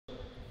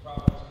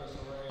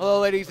Hello,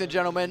 ladies and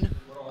gentlemen.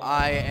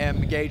 I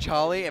am Gage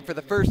Hawley, and for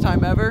the first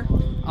time ever,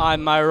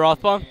 I'm Myra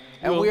Rothbaum.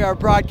 and we are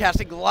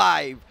broadcasting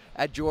live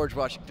at George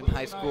Washington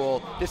High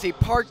School to see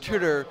Park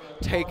Tudor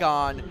take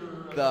on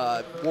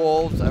the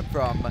Wolves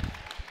from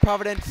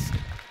Providence,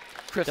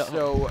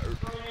 Cristo,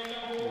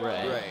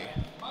 Ray.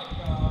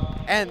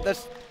 And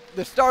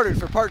the starters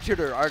for Park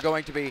Tudor are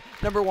going to be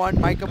number 1,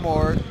 Micah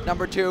Moore,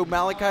 number 2,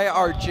 Malachi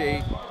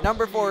Archie,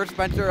 number 4,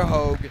 Spencer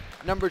Hogue,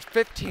 number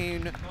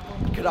 15,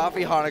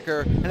 Gaddafi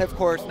Honecker, and of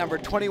course, number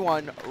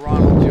 21,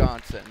 Ronald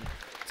Johnson.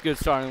 It's a good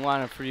starting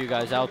lineup for you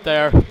guys out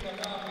there.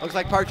 Looks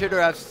like Park Tudor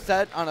has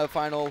set on a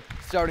final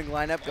starting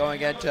lineup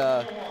going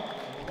into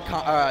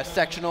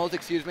sectionals,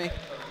 excuse me.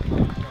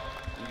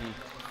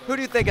 Who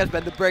do you think has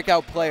been the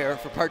breakout player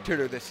for Park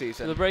Tudor this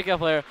season? The breakout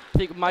player, I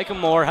think Micah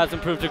Moore has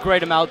improved a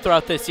great amount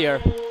throughout this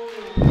year.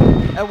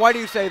 And why do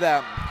you say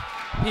that?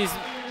 He's,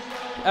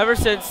 ever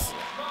since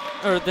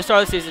the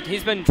start of the season,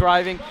 he's been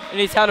driving, and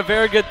he's had a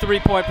very good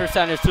three-point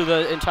percentage through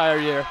the entire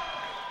year.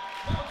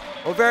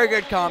 Well, very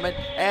good comment.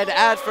 And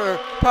as for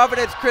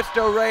Providence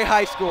Cristo Ray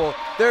High School,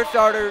 their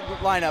starter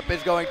lineup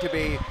is going to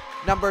be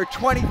number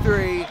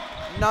 23,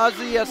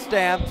 Nazia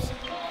Stamps,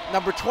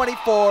 number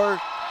 24,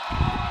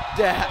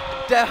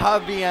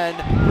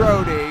 Dehavian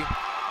Brody.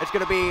 It's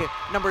going to be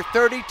number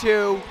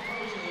 32,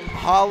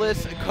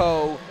 Hollis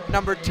Coe,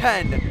 number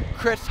 10,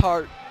 Chris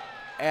Hart,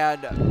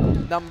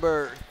 and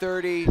number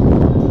 30,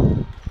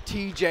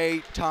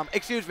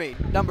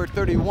 number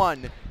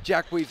 31,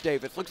 Jack Wees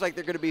Davis. Looks like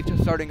they're going to be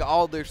starting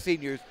all their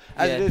seniors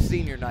as it is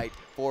senior night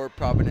for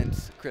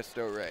Providence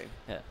Cristo Ray.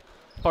 Yeah.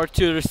 Park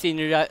Tudor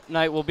senior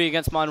night will be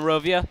against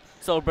Monrovia,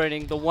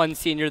 celebrating the one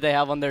senior they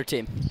have on their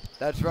team.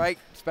 That's right.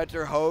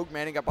 Spencer Hogue,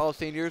 manning up all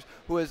seniors,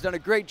 who has done a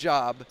great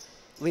job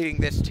leading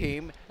this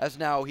team, as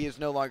now he is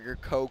no longer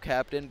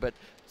co-captain, but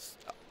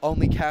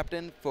only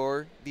captain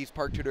for these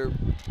Park Tudor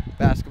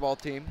basketball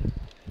team.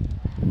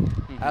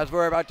 As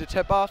we're about to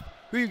tip off,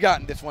 who you got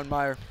in this one,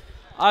 Meyer?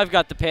 I've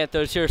got the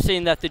Panthers here,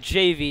 seeing that the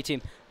JV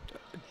team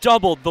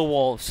doubled the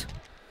Wolves.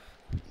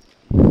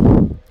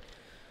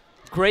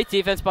 Great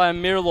defense by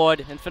Amir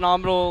Lloyd and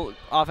phenomenal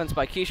offense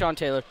by Keyshawn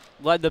Taylor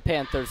led the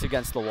Panthers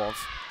against the Wolves.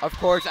 Of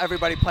course,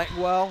 everybody playing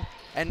well,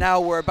 and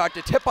now we're about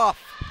to tip off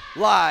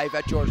live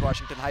at George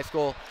Washington High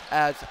School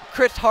as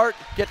Chris Hart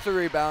gets the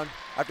rebound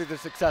after the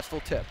successful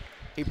tip.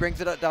 He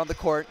brings it down the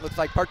court. Looks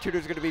like Park Tudor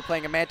is going to be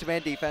playing a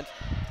man-to-man defense.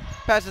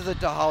 Passes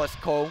it to Hollis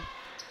Coe.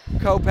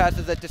 Coe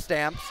passes it to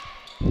Stamps.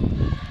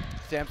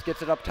 Stamps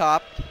gets it up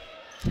top.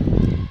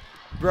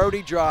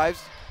 Brody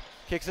drives,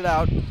 kicks it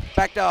out.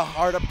 Back to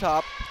Hart up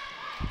top.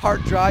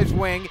 Hart drives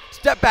wing.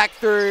 Step back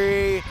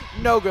three.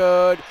 No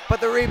good. But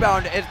the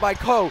rebound is by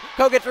Coe.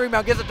 Coe gets the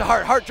rebound, gives it to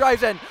Hart. Hart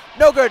drives in.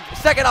 No good.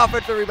 Second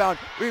offensive rebound.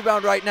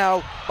 Rebound right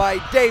now by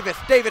Davis.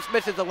 Davis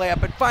misses the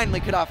layup, and finally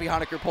Gaddafi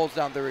Honecker pulls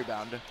down the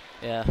rebound.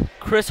 Yeah.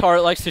 Chris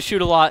Hart likes to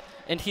shoot a lot,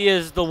 and he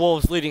is the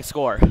Wolves' leading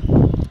scorer.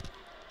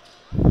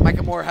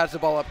 Micah Moore has the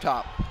ball up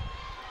top.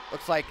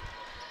 Looks like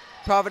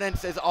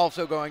Providence is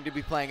also going to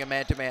be playing a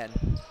man-to-man.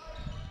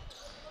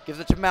 Gives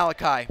it to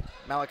Malachi.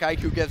 Malachi,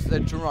 who gives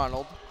it to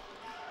Ronald.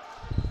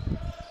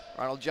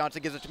 Ronald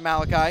Johnson gives it to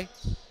Malachi.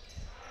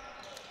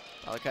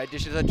 Malachi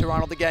dishes it to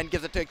Ronald again,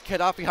 gives it to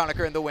Gaddafi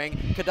Honecker in the wing.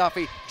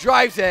 Gaddafi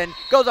drives in,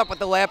 goes up with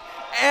the layup,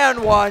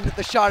 and one.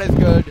 The shot is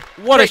good.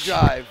 What Great a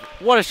drive.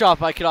 What a shot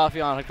by Gaddafi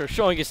Honecker,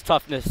 showing his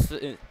toughness.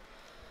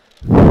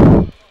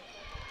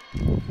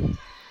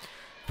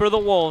 For the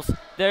Wolves,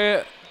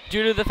 due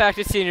to the fact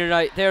it's senior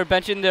night, they are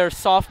benching their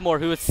sophomore,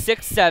 who is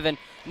 6'7",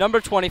 number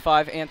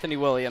 25, Anthony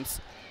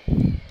Williams.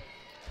 And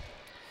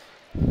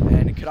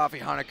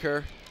Gaddafi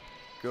Honecker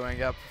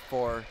going up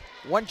for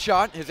one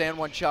shot, his and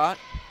one shot.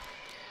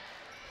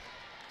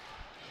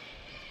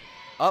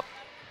 Up,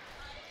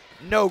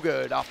 no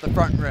good, off the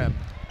front rim.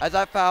 As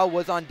that foul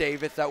was on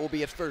Davis, that will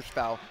be his first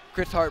foul.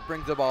 Chris Hart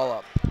brings the ball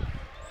up.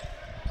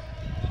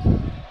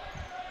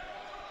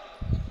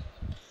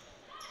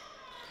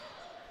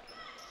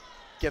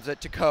 Gives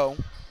it to Coe.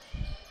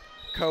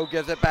 Coe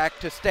gives it back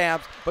to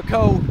Stamps, but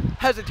Coe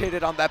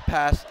hesitated on that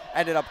pass,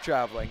 ended up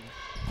traveling.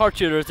 Park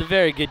Tudor is a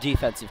very good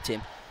defensive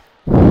team.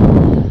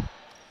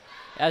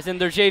 As in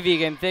their JV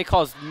game, they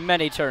caused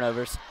many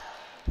turnovers.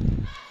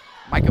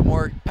 Micah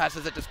Moore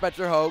passes it to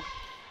Spencer Hogue.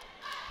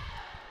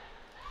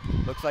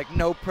 Looks like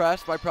no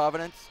press by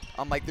Providence,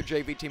 unlike their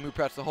JV team who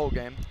pressed the whole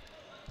game.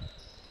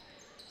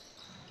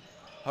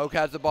 Hogue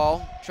has the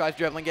ball, tries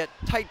dribbling it.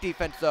 Tight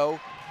defense, though,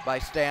 by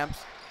Stamps,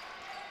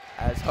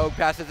 as Hogue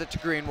passes it to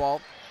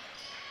Greenwald.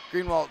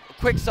 Greenwald,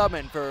 quick sub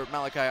in for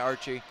Malachi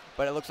Archie,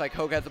 but it looks like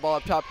Hogue has the ball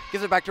up top,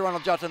 gives it back to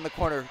Ronald Johnson in the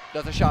corner,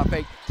 does a shot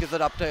fake, gives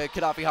it up to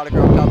Gaddafi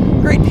Honecker up top.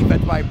 Great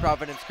defense by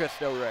Providence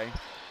Cristo Ray.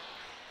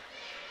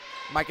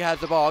 Micah has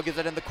the ball, gives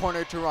it in the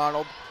corner to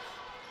Ronald.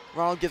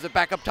 Ronald gives it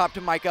back up top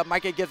to Micah.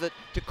 Micah gives it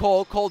to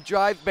Cole. Cole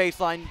drives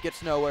baseline,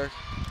 gets nowhere.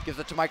 Gives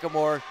it to Micah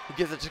Moore, who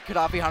gives it to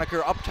Gaddafi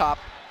Honecker up top.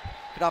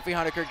 Gaddafi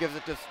Honecker gives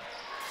it to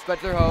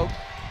Spencer Hogue.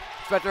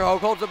 Spencer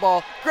Hogue holds the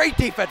ball. Great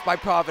defense by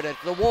Providence.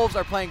 The Wolves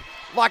are playing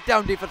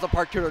lockdown defense on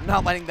Park Tudor,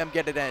 not letting them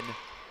get it in.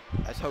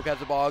 As Hogue has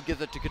the ball,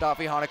 gives it to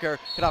Gaddafi Honecker.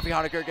 Gaddafi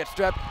Honecker gets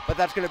stripped, but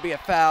that's going to be a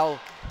foul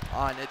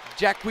on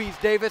Jacques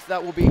Davis.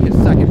 That will be his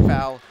second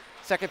foul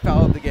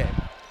of the game.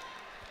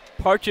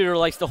 Park Tudor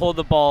likes to hold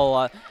the ball a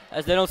lot,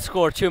 as they don't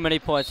score too many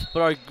points,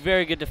 but are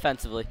very good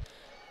defensively.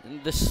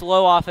 The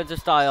slow offensive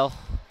style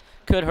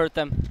could hurt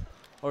them,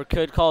 or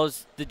could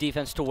cause the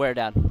defense to wear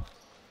down.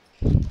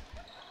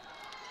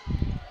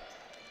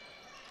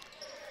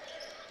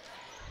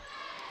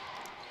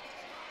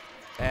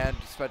 And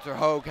Spencer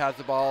Hogue has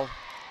the ball.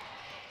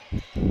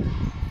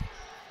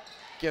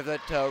 Gives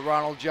it to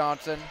Ronald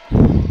Johnson.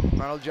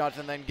 Ronald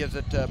Johnson then gives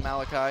it to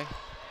Malachi.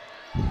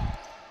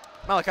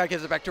 Malachi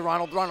gives it back to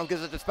Ronald. Ronald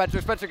gives it to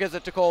Spencer. Spencer gives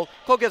it to Cole.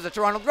 Cole gives it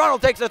to Ronald.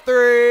 Ronald takes a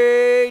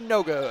three.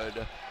 No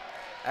good.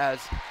 As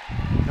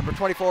number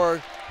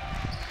 24,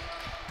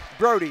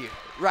 Brody,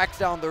 racks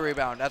down the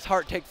rebound. As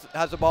Hart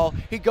has the ball,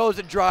 he goes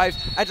and drives,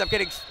 ends up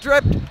getting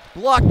stripped,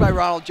 blocked by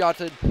Ronald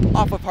Johnson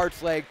off of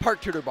Hart's leg.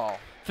 Park Tudor ball.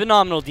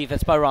 Phenomenal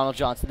defense by Ronald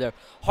Johnson there.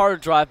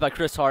 Hard drive by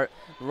Chris Hart.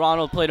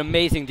 Ronald played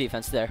amazing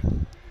defense there.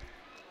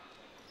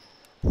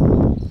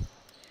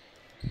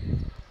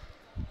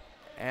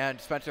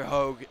 And Spencer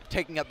Hogue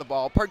taking up the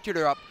ball. Park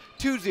Tudor up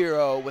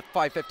 2-0 with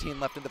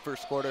 5:15 left in the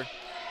first quarter.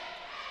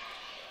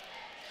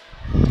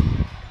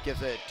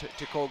 Gives it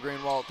to Cole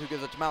Greenwald, who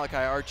gives it to Malachi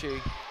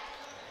Archie,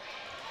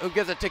 who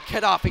gives it to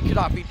Gaddafi.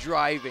 Gaddafi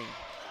driving.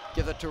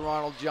 Gives it to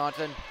Ronald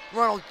Johnson.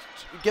 Ronald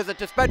gives it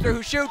to Spencer,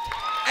 who shoots,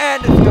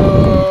 and it's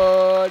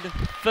good.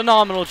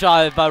 Phenomenal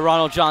job by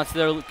Ronald Johnson.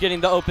 They're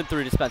getting the open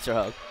three to Spencer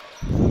Hogue.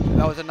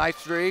 That was a nice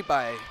three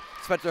by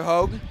Spencer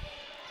Hogue,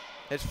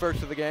 his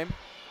first of the game.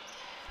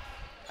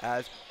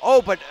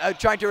 But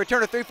trying to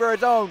return a three for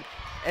his own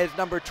is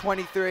number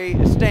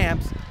 23,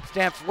 Stamps.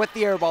 Stamps with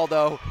the air ball,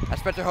 though, as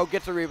Spencer Hogue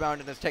gets a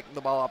rebound and is taking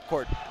the ball up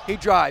court. He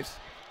drives.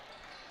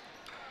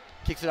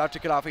 Kicks it out to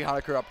Gaddafi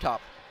Honecker up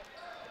top.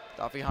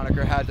 Gaddafi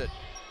Honecker has it.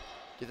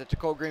 Gives it to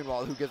Cole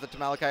Greenwald, who gives it to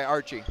Malachi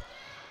Archie.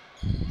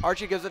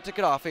 Archie gives it to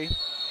Gaddafi.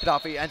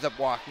 Gaddafi ends up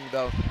walking,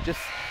 though. Just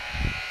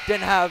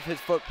didn't have his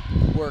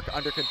footwork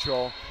under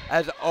control.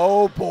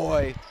 Oh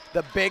boy,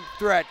 the big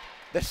threat,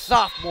 the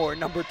sophomore,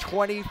 number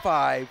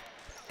 25,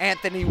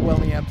 Anthony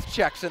Williams,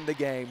 checks in the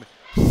game.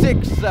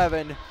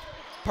 6'7",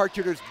 Park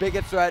Tudor's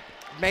biggest threat,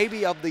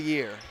 maybe of the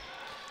year.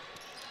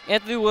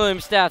 Anthony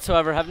Williams' stats,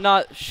 however, have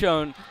not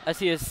shown, as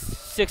he is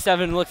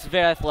 6'7", and looks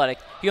very athletic.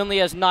 He only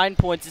has 9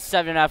 points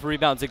and 7.5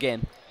 rebounds a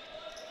game.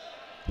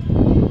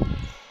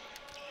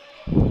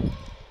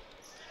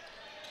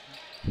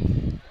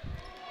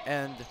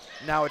 And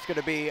now it's going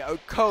to be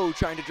Coe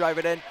trying to drive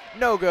it in.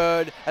 No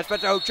good, as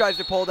Spencer Hogue tries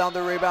to pull down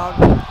the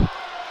rebound.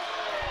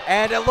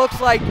 And it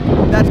looks like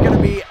that's going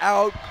to be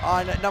out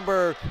on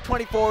number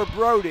 24,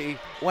 Brody.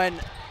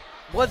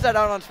 Was that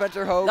out on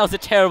Spencer Hogue? That was a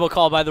terrible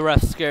call by the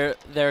refs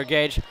there,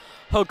 Gage.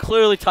 Hogue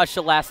clearly touched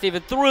it last,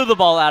 even threw the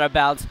ball out of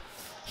bounds.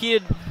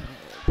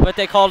 But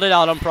they called it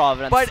out on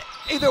Providence. But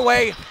either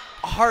way,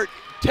 Hart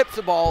tips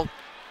the ball,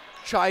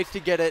 tries to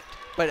get it,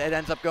 but it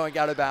ends up going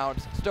out of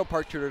bounds. Still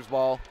Park Tudor's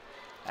ball,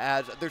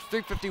 as there's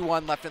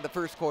 3:51 left in the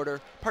first quarter.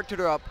 Park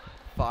Tudor up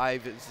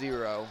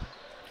 5-0,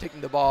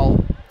 taking the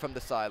ball from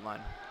the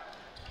sideline.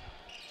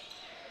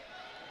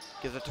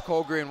 Gives it to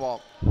Cole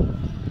Greenwald.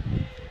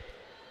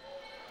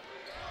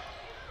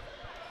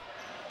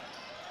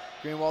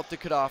 Greenwald to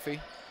Gaddafi.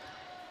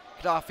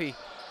 Gaddafi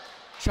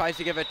tries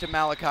to give it to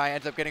Malachi,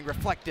 ends up getting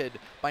reflected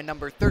by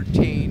number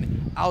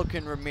 13,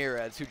 Alkin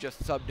Ramirez, who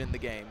just subbed in the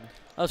game.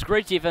 That was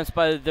great defense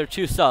by their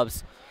two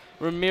subs.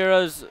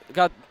 Ramirez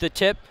got the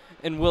tip,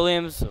 and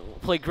Williams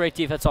played great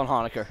defense on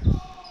Honecker.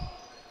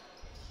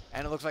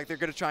 And it looks like they're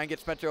going to try and get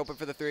Spencer open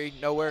for the three.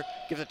 Nowhere.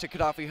 Gives it to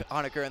Gaddafi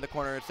Honecker in the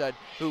corner instead,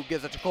 who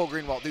gives it to Cole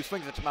Greenwald, who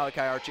swings it to Malachi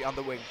Archie on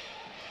the wing.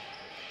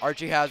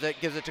 Archie has it,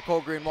 gives it to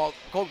Cole Greenwald.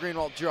 Cole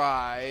Greenwald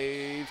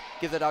drives,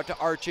 gives it out to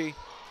Archie.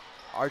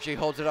 Archie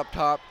holds it up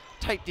top.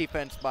 Tight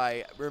defense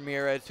by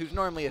Ramirez, who's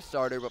normally a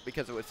starter, but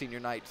because it was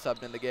senior night,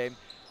 subbed in the game.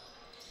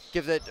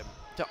 Gives it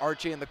to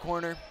Archie in the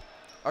corner.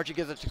 Archie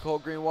gives it to Cole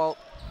Greenwald.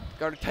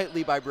 Guarded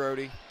tightly by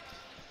Brody.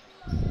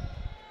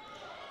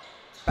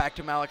 Back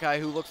to Malachi,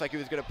 who looks like he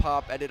was going to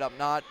pop, ended up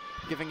not.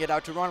 Giving it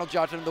out to Ronald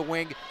Johnson in the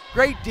wing.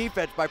 Great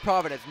defense by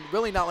Providence,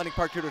 really not letting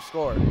Park Tudor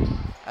score,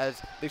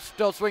 as they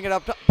still swing it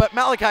up top. But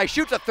Malachi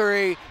shoots a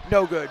three,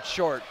 no good,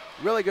 short.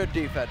 Really good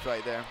defense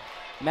right there.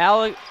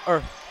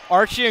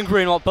 Archie and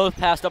Greenwald both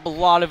passed up a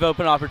lot of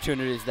open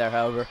opportunities there,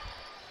 however.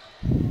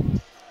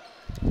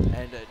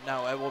 And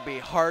now it will be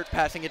Hart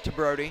passing it to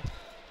Brody.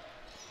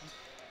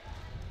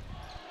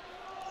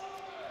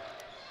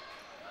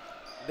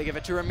 They give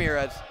it to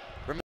Ramirez.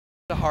 Ramirez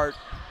to Hart.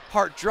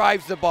 Hart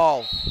drives the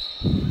ball.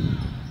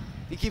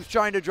 He keeps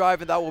trying to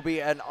drive, and that will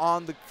be an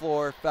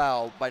on-the-floor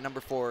foul by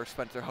number 4,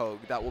 Spencer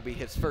Hogue. That will be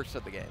his first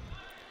of the game.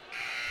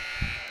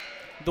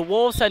 The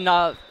Wolves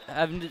have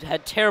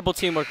had terrible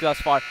teamwork thus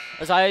far,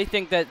 as I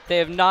think that they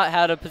have not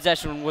had a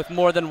possession with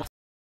more than one.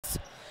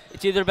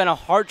 It's either been a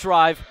hard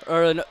drive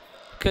or a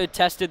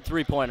contested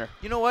three-pointer.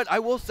 You know what? I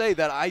will say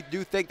that I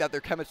do think that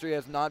their chemistry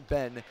has not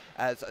been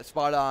as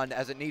spot on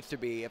as it needs to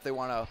be if they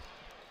want to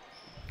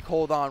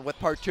hold on with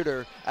Park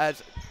Tudor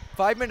as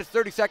 5 minutes,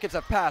 30 seconds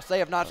have passed. They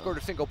have not scored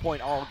a single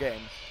point all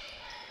game.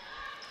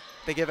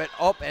 They give it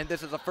up, and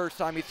this is the first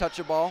time he's touched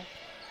the ball.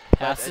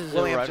 Passes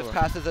Williams just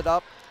passes it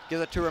up,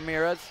 gives it to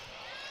Ramirez.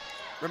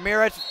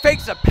 Ramirez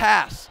fakes a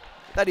pass.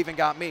 That even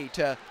got me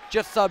to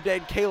just subbed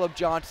in Caleb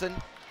Johnson.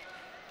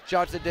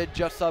 Johnson did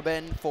just sub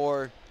in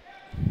for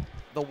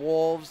the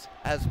Wolves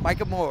as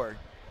Micah Moore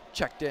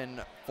checked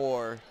in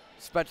for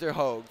Spencer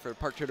Hogue for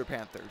Park Tudor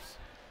Panthers.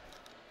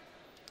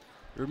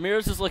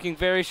 Ramirez is looking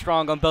very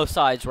strong on both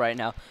sides right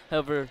now.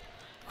 However,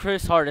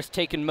 Chris Hart has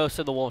taken most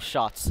of the Wolves'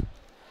 shots.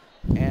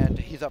 And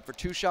he's up for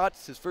 2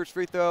 shots. His first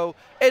free throw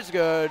is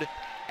good,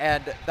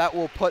 and that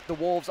will put the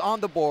Wolves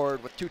on the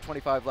board with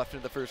 2:25 left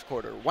in the first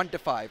quarter.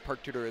 1-5,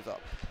 Park Tudor is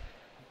up.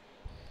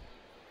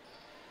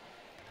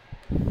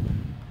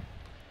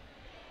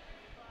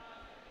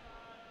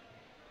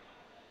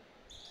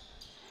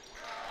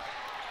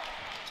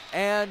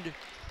 And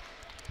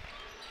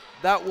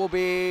that will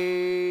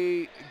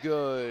be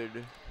good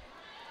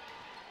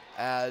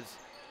as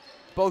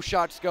both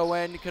shots go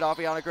in.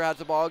 Gaddafi Honecker has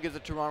the ball, gives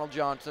it to Ronald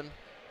Johnson.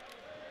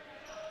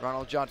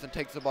 Ronald Johnson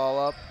takes the ball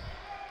up.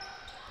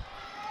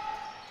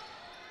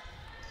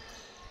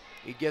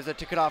 He gives it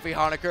to Gaddafi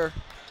Honecker.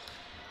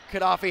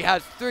 Gaddafi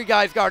has 3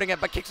 guys guarding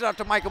it, but kicks it out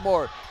to Micah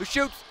Moore, who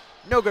shoots.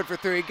 No good for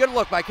 3. Good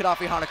look by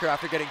Gaddafi Honecker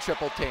after getting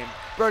triple teamed.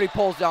 Brody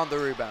pulls down the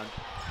rebound.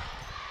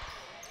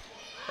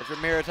 As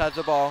Ramirez has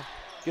the ball,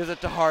 gives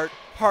it to Hart.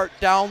 Hart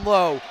down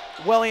low.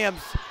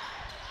 Williams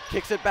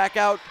kicks it back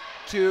out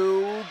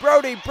to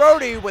Brody.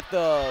 Brody with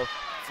the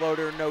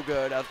floater, no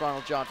good, as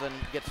Ronald Johnson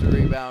gets the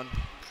rebound.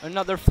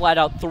 Another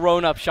flat-out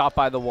thrown-up shot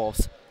by the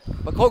Wolves.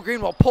 But Cole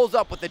Greenwell pulls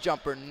up with the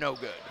jumper, no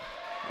good.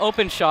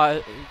 Open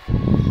shot,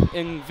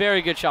 and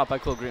very good shot by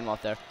Cole Greenwell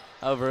there.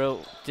 However, it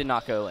did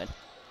not go in.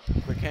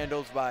 Quick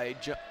handles by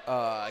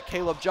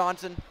Caleb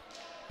Johnson.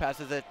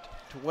 Passes it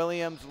to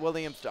Williams.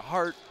 Williams to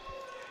Hart.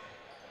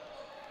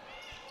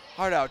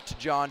 Hart out to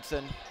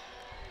Johnson.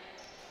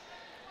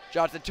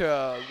 Johnson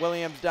to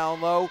Williams down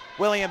low.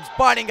 Williams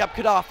binding up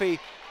Gaddafi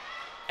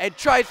and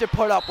tries to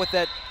put up with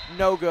it.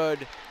 No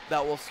good.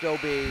 That will still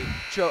be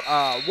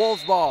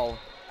Wolves ball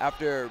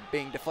after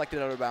being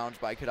deflected out of bounds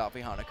by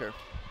Gaddafi Honecker.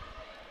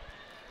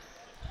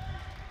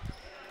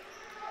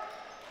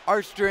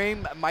 Our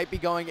stream might be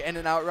going in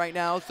and out right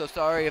now, so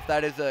sorry if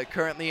that is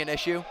currently an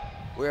issue.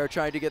 We are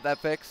trying to get that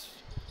fixed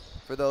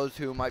for those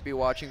who might be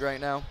watching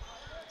right now.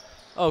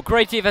 Oh,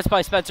 great defense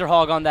by Spencer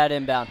Hogg on that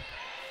inbound.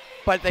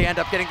 But they end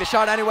up getting the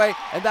shot anyway,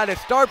 and that is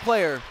star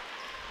player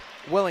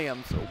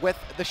Williams with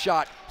the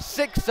shot.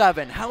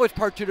 6-7. How is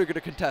Park Tudor going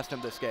to contest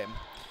him this game?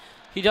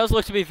 He does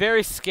look to be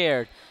very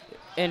scared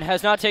and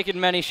has not taken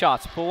many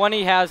shots, but when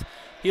he has,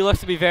 he looks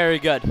to be very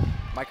good.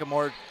 Micah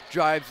Moore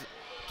drives,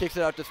 kicks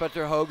it out to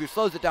Spencer Hogue, who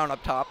slows it down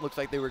up top. Looks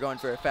like they were going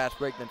for a fast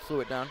break, then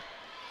slew it down.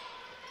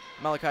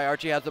 Malachi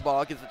Archie has the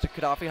ball, gives it to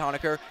Gaddafi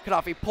Honecker.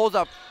 Gaddafi pulls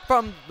up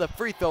from the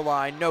free throw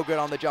line, no good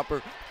on the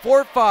jumper.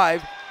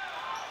 4-5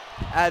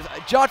 as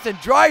Johnson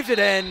drives it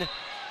in,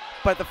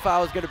 but the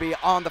foul is going to be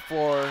on the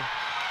floor.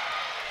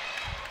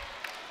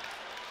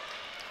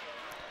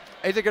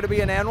 Is it going to be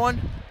an and one?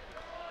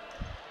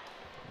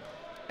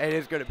 It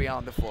is going to be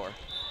on the floor.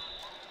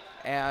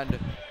 And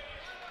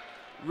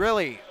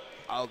really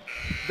a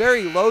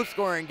very low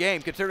scoring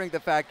game considering the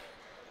fact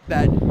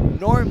that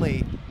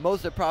normally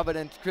most of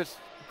Providence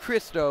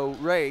Cristo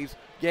Ray's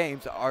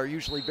games are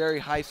usually very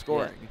high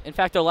scoring. Yeah. In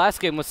fact, their last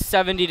game was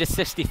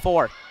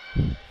 70-64.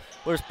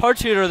 Whereas Park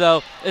Tudor,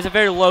 though, is a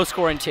very low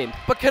scoring team.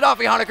 But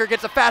Gaddafi Honecker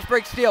gets a fast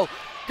break steal,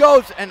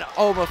 goes and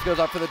almost goes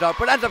up for the dunk,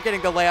 but ends up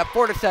getting the layup.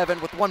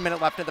 4-7 with 1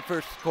 minute left in the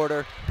first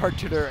quarter. Park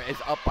Tudor is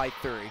up by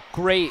 3.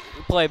 Great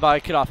play by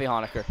Gaddafi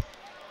Honecker.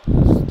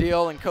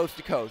 Steal and coast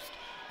to coast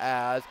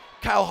as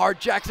Kyle Hart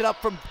jacks it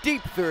up from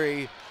deep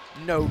 3.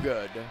 No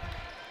good.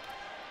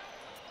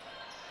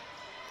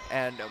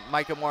 And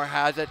Micah Moore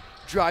has it,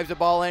 drives the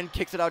ball in,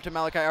 kicks it out to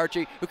Malachi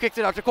Archie, who kicks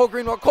it out to Cole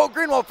Greenwell. Cole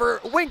Greenwell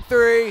for wing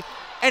 3.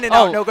 In and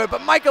out, no good.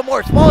 But Micah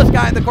Moore, smallest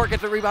guy in the court,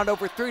 gets a rebound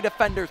over 3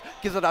 defenders,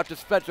 gives it out to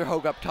Spencer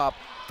Hogue up top.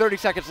 30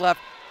 seconds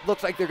left.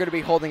 Looks like they're going to be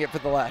holding it for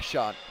the last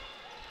shot.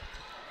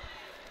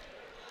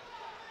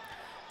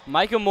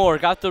 Micah Moore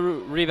got the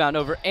rebound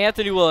over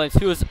Anthony Williams,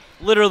 who is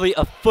literally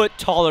a foot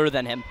taller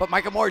than him. But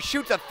Micah Moore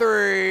shoots a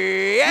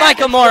 3.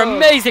 Micah Moore,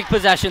 amazing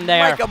possession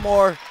there. Micah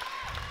Moore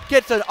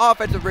gets an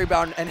offensive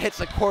rebound and hits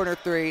a corner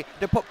 3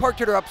 to put Park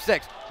Tudor up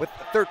 6 with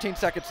 13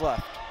 seconds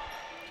left.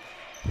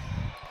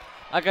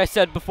 Like I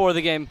said before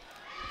the game,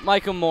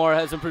 Micah Moore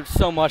has improved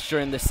so much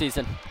during this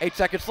season. 8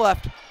 seconds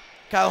left.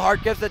 Kyle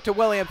Hart gives it to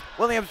Williams.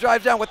 Williams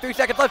drives down with 3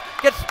 seconds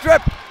left. Gets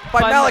stripped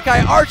by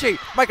Malachi Archie.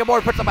 Micah Moore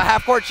puts up a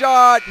half-court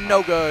shot.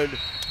 No good.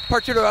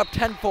 Park Tudor up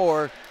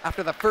 10-4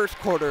 after the first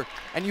quarter,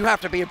 and you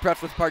have to be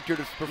impressed with Park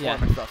Tudor's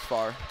performance thus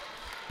far.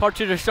 Park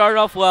Tudor started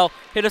off well,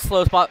 hit a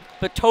slow spot,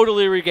 but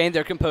totally regained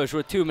their composure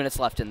with 2 minutes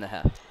left in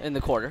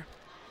the quarter.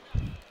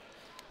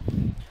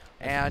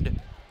 And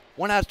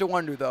one has to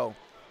wonder, though,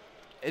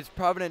 is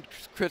Providence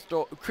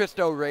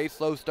Cristo Ray's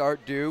slow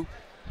start due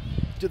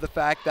to the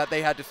fact that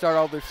they had to start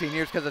all their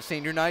seniors because of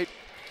senior night?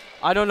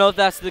 I don't know if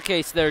that's the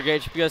case there,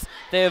 Gage, because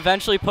they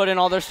eventually put in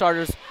all their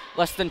starters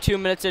less than 2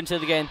 minutes into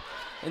the game.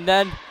 And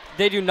then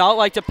they do not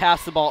like to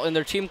pass the ball, and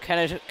their team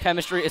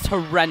chemistry is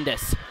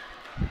horrendous.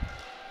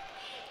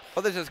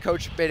 Well, this is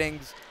Coach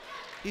Biddings.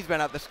 He's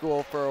been at the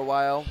school for a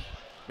while,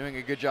 doing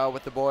a good job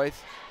with the boys.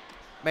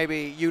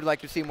 Maybe you'd like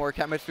to see more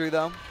chemistry,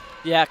 though?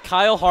 Yeah,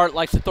 Kyle Hart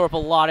likes to throw up a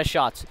lot of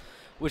shots,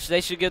 which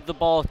they should give the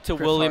ball to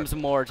Williams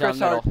more down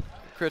the middle.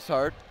 Chris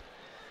Hart.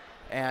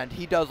 And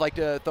he does like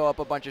to throw up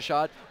a bunch of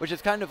shots, which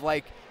is kind of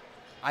like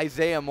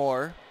Isaiah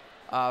Moore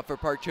for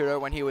Park Tudor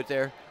when he was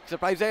there.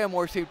 Except Isaiah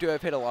Moore seemed to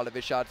have hit a lot of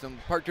his shots, and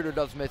Park Tudor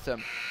does miss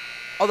him.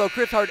 Although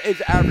Chris Hart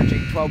is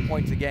averaging 12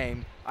 points a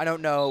game, I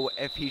don't know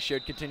if he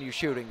should continue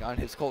shooting on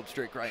his cold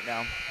streak right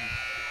now.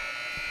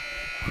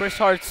 Chris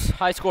Hart's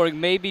high scoring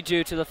may be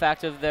due to the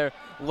fact of their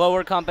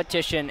lower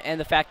competition and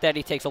the fact that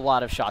he takes a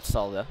lot of shots,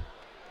 though.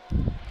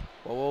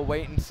 Well, we'll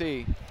wait and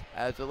see,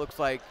 as it looks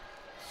like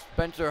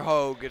Spencer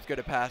Hogue is going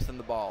to pass in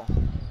the ball.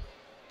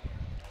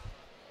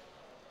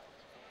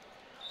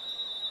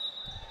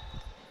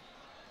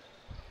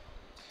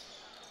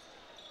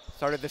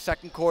 Started the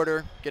second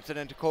quarter, gets it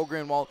into Cole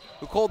Greenwald,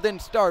 who Cole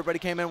didn't start, but he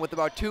came in with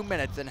about 2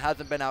 minutes and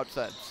hasn't been out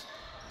since.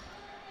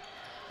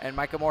 And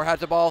Micah Moore has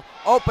the ball.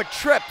 Oh, but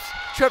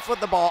trips with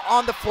the ball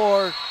on the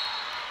floor.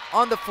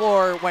 On the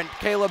floor went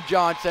Caleb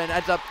Johnson.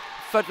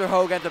 Spencer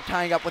Hogue ends up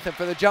tying up with him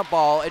for the jump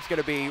ball. It's going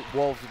to be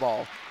Wolves'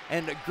 ball.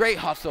 And a great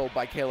hustle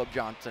by Caleb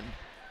Johnson.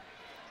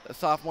 The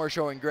sophomore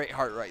showing great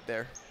heart right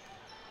there.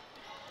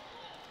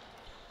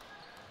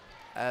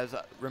 As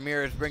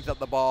Ramirez brings up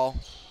the ball,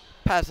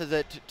 passes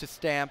it to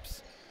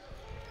Stamps.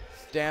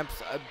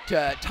 Stamps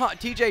to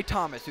TJ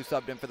Thomas, who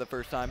subbed in for the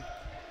first time.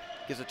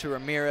 Gives it to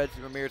Ramirez.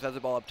 Ramirez has the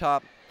ball up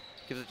top.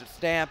 Gives it to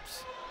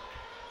Stamps.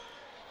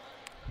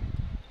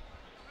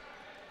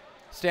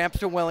 Stamps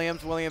to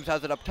Williams. Williams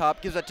has it up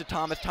top. Gives it to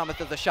Thomas. Thomas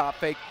does a shot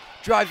fake.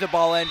 Drives the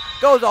ball in.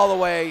 Goes all the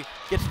way.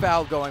 Gets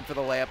fouled going for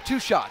the layup. 2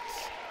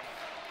 shots.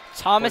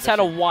 Thomas had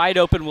a wide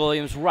open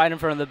Williams right in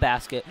front of the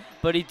basket,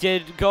 but he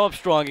did go up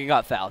strong and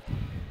got fouled.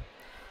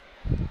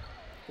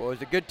 Well, it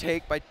was a good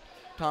take by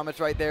Thomas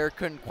right there.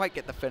 Couldn't quite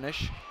get the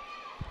finish.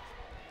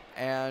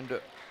 And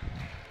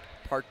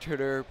Park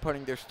Tudor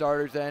putting their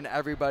starters in.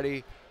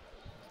 Everybody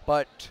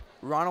but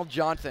Ronald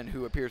Johnson,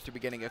 who appears to be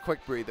getting a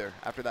quick breather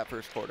after that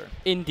first quarter.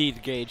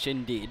 Indeed, Gage,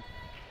 indeed.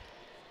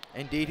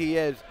 Indeed he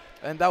is.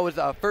 And that was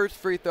a first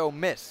free throw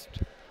missed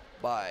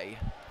by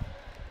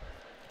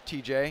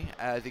TJ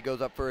as he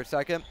goes up for a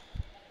second.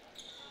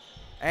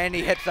 And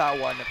he hits that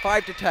one.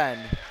 5-10.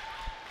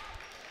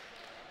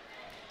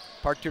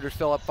 Park Tudor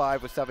still up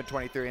 5 with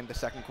 7:23 in the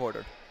second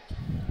quarter.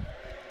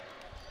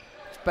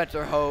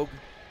 Spencer Hogue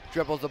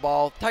dribbles the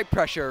ball. Tight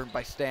pressure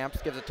by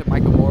Stamps. Gives it to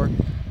Michael Moore.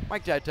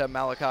 Mike Jed to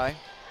Malachi.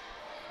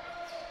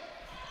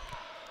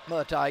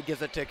 Malachi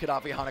gives it to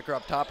Gaddafi Honecker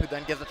up top, who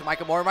then gives it to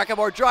Michael Moore. Michael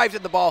Moore drives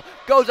in the ball,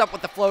 goes up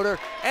with the floater,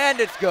 and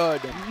it's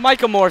good.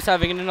 Michael Moore's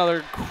having another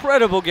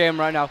incredible game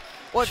right now,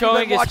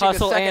 showing his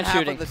hustle and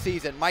shooting. Half of the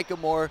season, Michael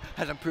Moore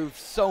has improved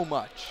so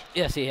much.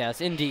 Yes, he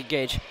has. Indeed,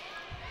 Gage.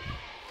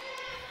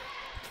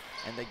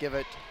 And they give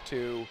it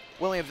to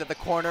Williams at the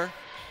corner.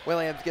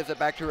 Williams gives it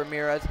back to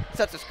Ramirez,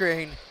 sets a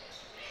screen,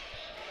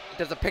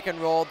 does a pick and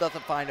roll,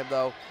 doesn't find him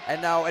though.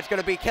 And now it's going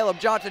to be Caleb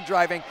Johnson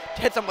driving,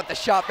 hits him with the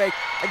shot fake.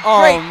 A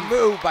great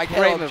move by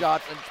Caleb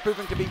Johnson,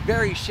 proving to be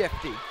very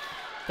shifty.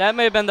 That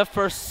may have been the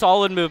first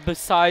solid move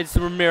besides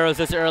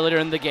Ramirez's earlier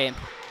in the game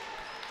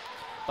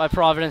by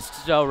Providence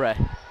to Del Rey.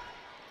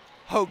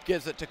 Hogue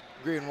gives it to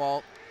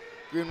Greenwald.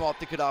 Greenwald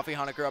to Gaddafi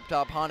Honecker up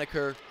top.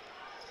 Honecker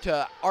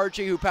to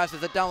Archie, who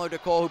passes it down low to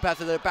Cole, who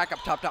passes it back up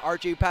top to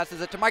Archie, who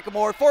passes it to Michael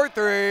Moore for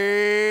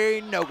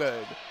 3. No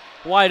good.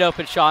 Wide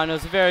open shot, and it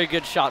was a very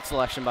good shot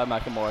selection by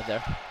Michael Moore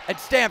there. And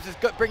Stamps is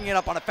bringing it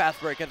up on a fast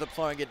break, ends up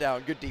slowing it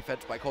down. Good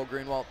defense by Cole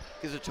Greenwald.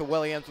 Gives it to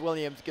Williams.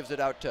 Williams gives it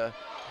out to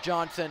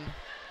Johnson.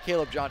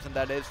 Caleb Johnson,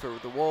 that is, for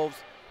the Wolves.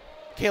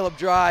 Caleb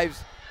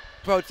drives,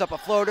 puts up a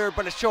floater,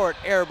 but a short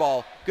air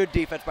ball. Good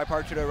defense by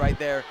Park Tudor right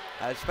there.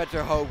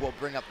 Spencer Hogue will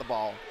bring up the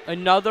ball.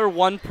 Another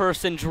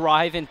one-person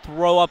drive and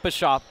throw up a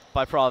shot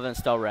by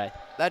Providence Del Rey.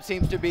 That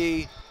seems to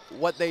be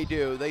what they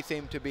do. They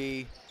seem to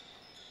be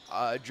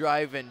a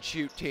drive and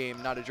shoot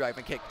team, not a drive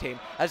and kick team.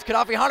 As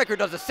Gaddafi Honecker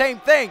does the same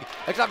thing,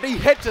 except he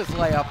hits his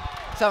layup.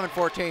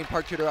 7-14,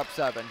 Park Tudor up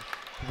 7.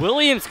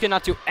 Williams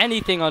cannot do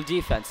anything on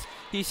defense.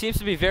 He seems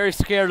to be very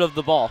scared of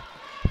the ball.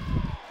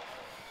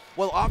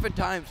 Well,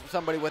 oftentimes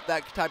somebody with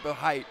that type of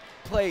height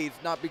plays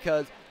not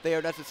because they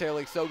are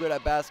necessarily so good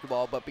at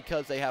basketball, but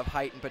because they have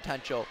height and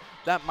potential.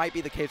 That might be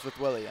the case with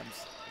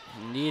Williams.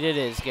 Indeed it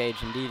is, Gage.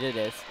 Indeed it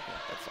is. Yeah,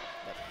 that's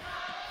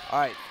all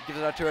right, gives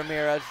it out to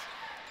Ramirez.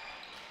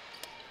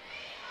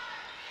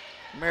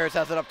 Ramirez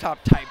has it up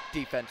top, tight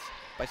defense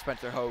by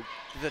Spencer Hogue.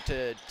 Gives it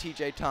to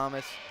TJ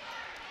Thomas.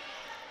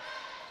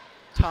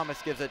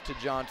 Thomas gives it to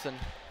Johnson.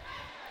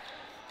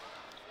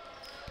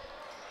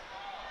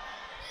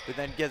 Who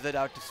then gives it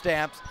out to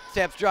Stamps.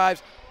 Stamps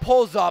drives,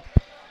 pulls up,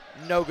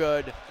 no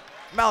good.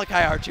 Malachi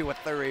Archie with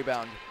the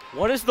rebound.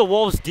 What is the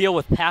Wolves' deal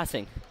with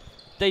passing?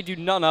 They do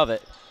none of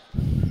it.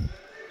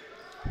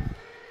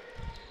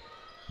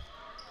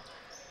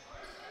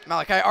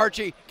 Malachi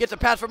Archie gets a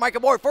pass from Micah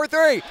Moore for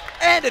 3,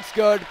 and it's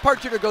good.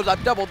 Park Tudor goes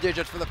up double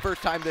digits for the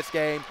first time this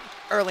game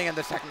early in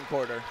the second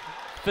quarter.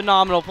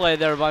 Phenomenal play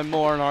there by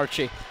Moore and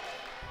Archie.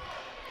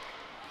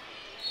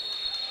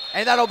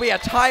 And that'll be a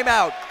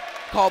timeout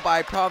called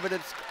by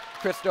Providence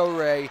Cristo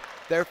Ray.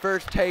 Their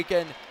first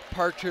taken.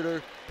 Park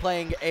Tudor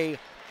playing a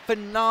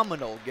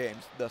phenomenal game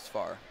thus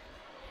far.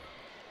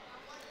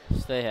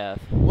 Yes, they have.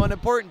 One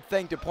important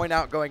thing to point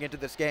out going into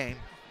this game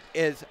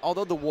is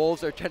although the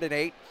Wolves are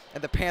 10-8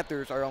 and the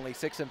Panthers are only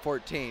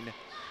 6-14,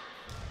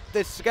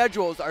 the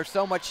schedules are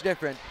so much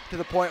different to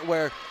the point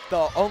where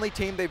the only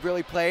team they've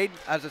really played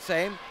as the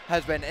same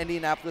has been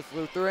Indianapolis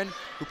Lutheran,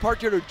 who Park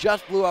Tudor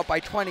just blew up by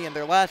 20 in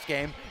their last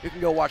game. You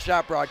can go watch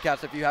that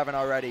broadcast if you haven't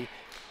already.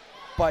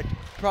 But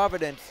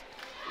Providence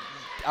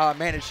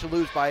managed to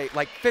lose by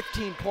like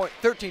 13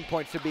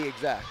 points to be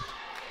exact.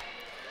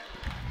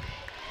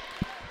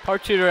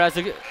 Park Tudor has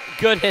a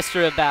good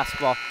history of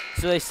basketball,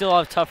 so they still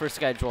have tougher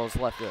schedules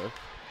left over.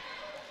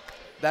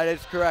 That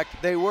is correct.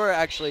 They were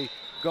actually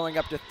going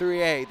up to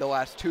 3A the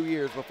last 2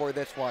 years before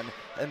this one,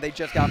 and they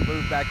just got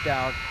moved back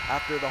down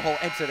after the whole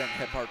incident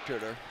hit Park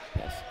Tudor.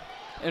 Yes.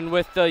 And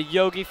with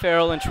Yogi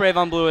Farrell and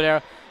Trayvon Blewett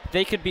era,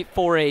 they could beat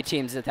 4A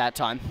teams at that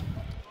time.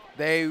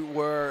 They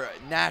were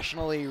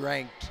nationally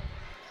ranked,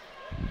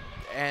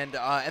 and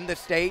in the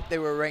state they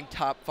were ranked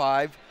top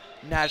 5,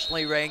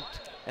 nationally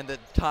ranked in the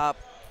top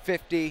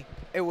 50.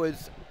 It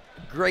was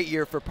a great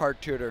year for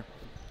Park Tudor.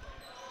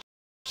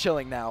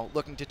 Chilling now,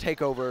 looking to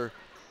take over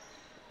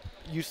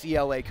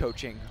UCLA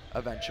coaching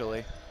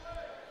eventually.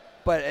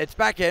 But it's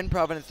back in.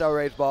 Providence Del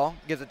Rey's ball.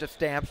 Gives it to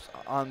Stamps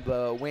on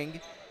the wing.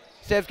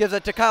 Stamps gives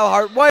it to Kyle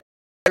Hart.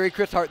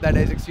 Chris Hart, that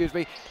is, excuse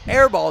me.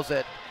 Airballs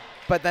it.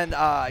 But then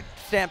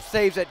Stamps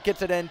saves it,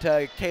 gets it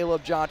into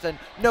Caleb Johnson.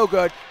 No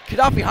good.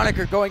 Gaddafi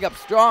Honecker going up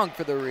strong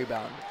for the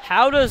rebound.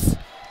 How does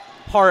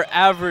Hart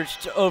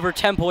average over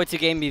 10 points a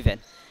game even?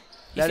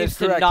 He seems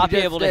to not be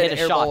able to hit a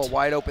shot. A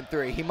wide open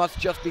 3. He must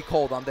just be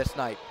cold on this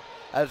night.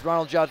 As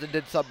Ronald Johnson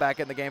did sub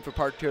back in the game for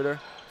Park Tudor.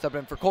 Subbed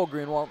in for Cole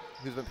Greenwald,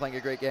 who's been playing a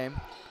great game.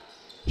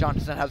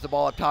 Johnson has the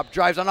ball up top,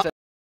 drives on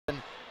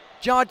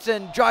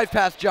Johnson drives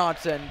past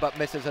Johnson, but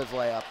misses his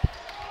layup.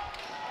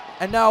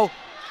 And now,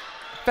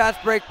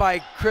 fast break by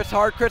Chris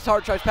Hart. Chris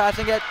Hart tries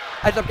passing it,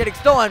 ends up getting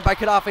stolen by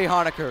Gaddafi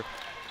Honecker.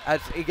 As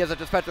he gives it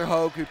to Spencer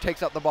Hogue, who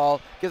takes up the ball,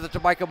 gives it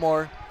to Micah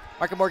Moore.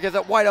 Micah Moore gives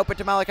it wide open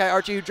to Malachi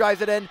Archie, who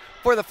drives it in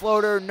for the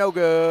floater, no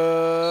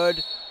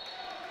good.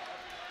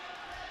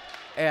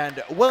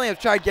 And Williams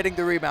tried getting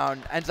the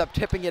rebound, ends up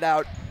tipping it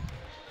out.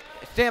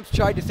 Stamps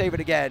tried to save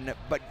it again,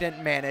 but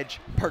didn't manage.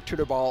 Park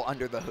Tudor ball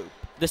under the hoop.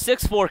 The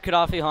 6'4"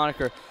 Gaddafi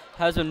Honecker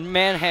has been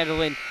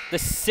manhandling the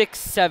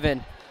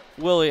 6'7"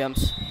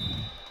 Williams.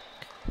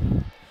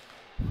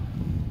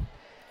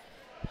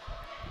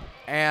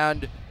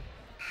 And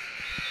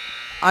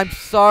I'm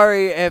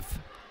sorry if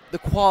the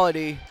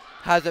quality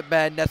hasn't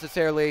been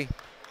necessarily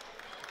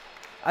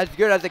as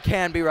good as it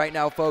can be right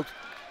now, folks.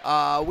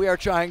 We are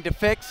trying to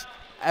fix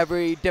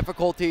every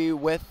difficulty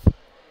with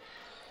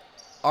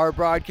our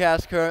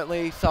broadcast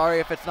currently. Sorry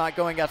if it's not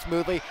going as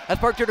smoothly. As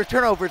Park Tudor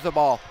turnovers the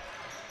ball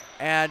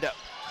and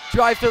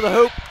drives to the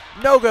hoop.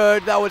 No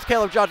good. That was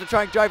Caleb Johnson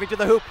driving to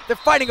the hoop. They're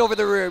fighting over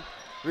the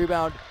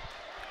rebound.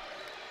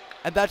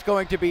 And that's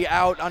going to be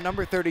out on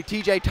number 30,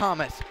 TJ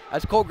Thomas,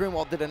 as Cole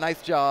Greenwald did a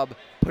nice job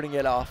putting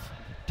it off.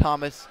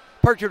 Thomas,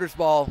 Park Tudor's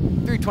ball,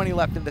 3:20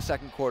 left in the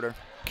second quarter.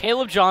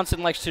 Caleb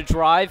Johnson likes to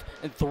drive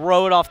and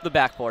throw it off the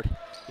backboard.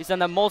 He's done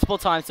that multiple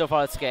times so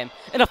far this game.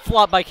 And a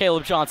flop by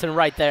Caleb Johnson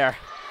right there.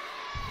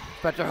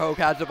 Spencer Hogue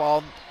has the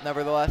ball,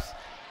 nevertheless.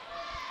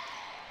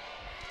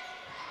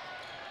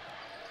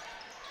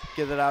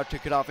 Gives it out to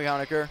Gaddafi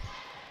Honecker.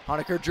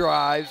 Honecker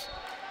drives.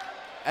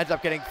 Ends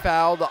up getting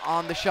fouled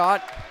on the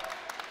shot.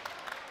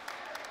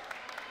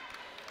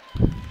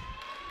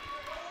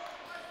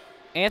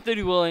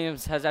 Anthony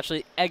Williams has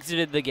actually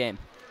exited the game.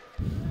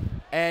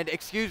 And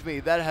excuse me,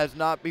 that has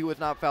not, he was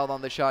not fouled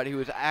on the shot. He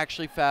was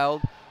actually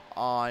fouled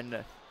on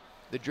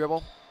the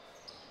dribble.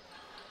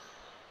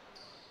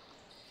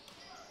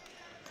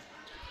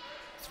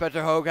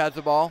 Spencer Hogue has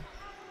the ball.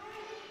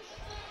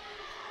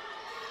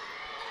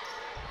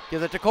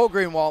 Gives it to Cole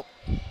Greenwald.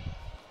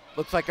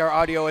 Looks like our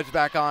audio is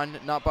back on,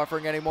 not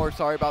buffering anymore.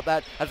 Sorry about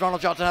that. As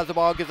Ronald Johnson has the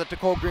ball, gives it to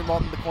Cole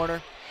Greenwald in the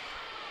corner.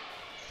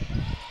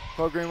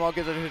 Cole Greenwald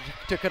gives it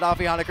to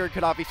Gaddafi Honecker.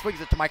 Gaddafi swings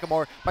it to Micah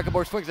Moore. Micah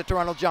Moore swings it to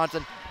Ronald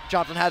Johnson.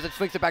 Johnson has it,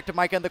 swings it back to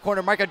Micah in the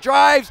corner. Micah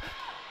drives,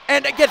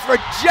 and it gets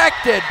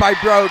rejected by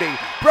Brody.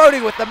 Brody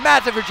with the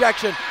massive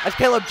rejection as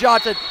Caleb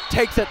Johnson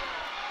takes it,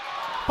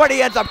 but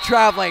he ends up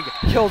traveling,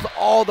 kills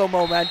all the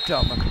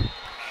momentum.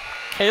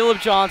 Caleb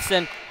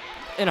Johnson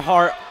and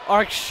Hart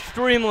are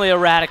extremely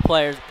erratic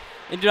players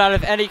and do not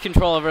have any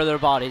control over their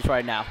bodies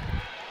right now.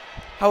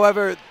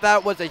 However,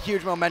 that was a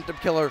huge momentum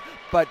killer,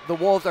 but the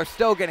Wolves are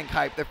still getting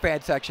hyped, their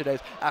fan section is,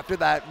 after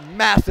that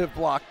massive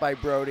block by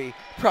Brody.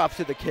 Props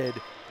to the kid.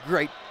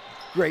 Great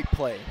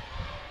play.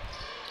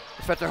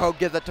 Spencer Hogue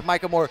gives it to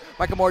Micah Moore.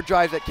 Micah Moore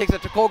drives it, kicks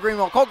it to Cole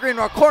Greenwald. Cole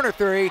Greenwald, corner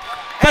 3.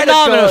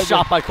 Phenomenal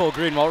shot by Cole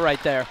Greenwald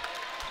right there.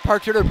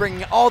 Park Tudor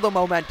bringing all the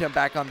momentum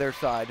back on their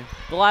side.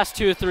 The last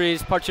 2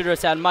 threes Park Tudor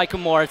has had, Micah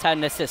Moore has had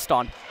an assist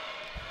on.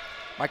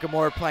 Micah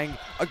Moore playing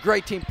a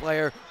great team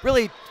player,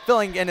 really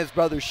filling in his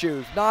brother's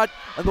shoes. Not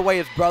in the way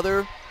his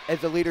brother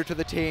is a leader to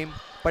the team,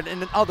 but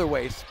in other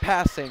ways,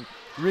 passing,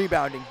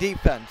 rebounding,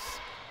 defense.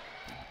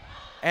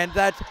 And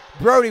that's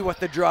Brody with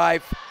the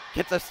drive,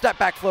 gets a step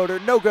back floater,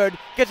 no good,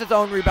 gets his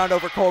own rebound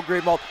over Cole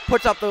Greenwald,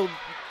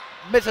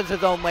 misses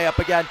his own layup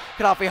again.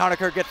 Gaddafi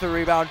Honecker gets the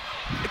rebound,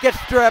 it gets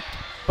stripped,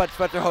 but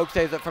Spencer Hogue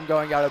saves it from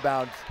going out of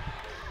bounds.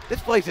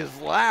 This place is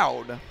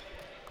loud.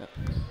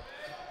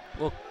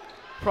 Well,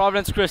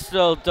 Providence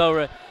Cristo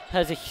Dora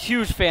has a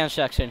huge fan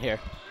section here.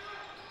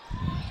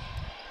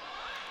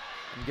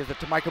 And gives it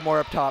to Micah Moore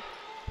up top.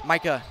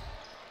 Micah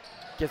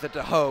gives it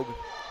to Hogue.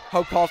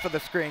 Hogue calls for the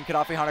screen.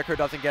 Gaddafi Honecker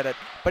doesn't get it,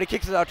 but he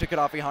kicks it out to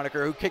Gaddafi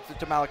Honecker, who kicks it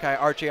to Malachi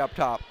Archie up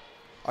top.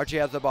 Archie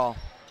has the ball.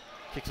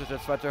 Kicks it to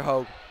Spencer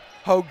Hogue.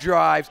 Hogue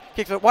drives,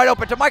 kicks it wide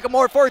open to Micah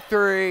Moore for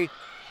 3.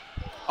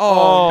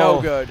 Oh,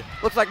 no good.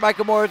 Looks like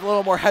Micah Moore is a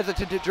little more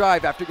hesitant to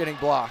drive after getting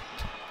blocked.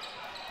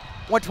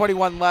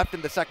 1:21 left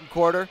in the second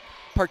quarter.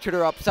 Park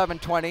Tudor up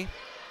 7-20.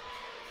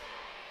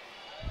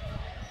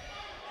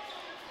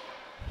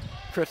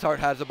 Chris Hart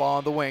has the ball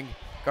on the wing,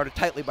 guarded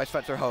tightly by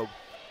Spencer Hogue,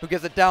 who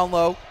gives it down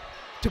low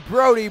to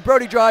Brody.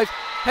 Brody drives,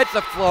 hits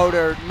the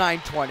floater,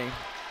 9:20.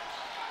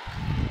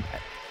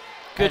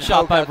 Good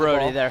shot by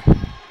Brody there.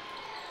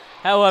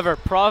 However,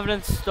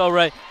 Providence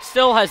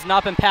still has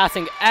not been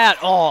passing at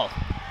all.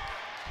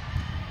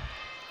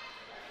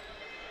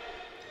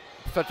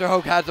 Spencer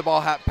Hogue has the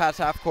ball past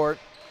half court.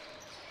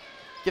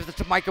 Gives it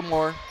to Micah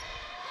Moore.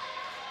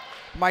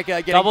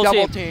 Micah getting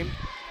double teamed.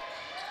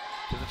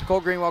 Gives it to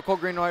Cole Greenwald. Cole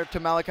Greenwald to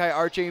Malachi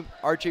Archie.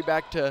 Archie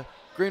back to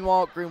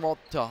Greenwald. Greenwald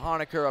to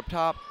Honecker up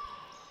top.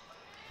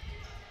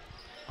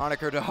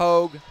 Honecker to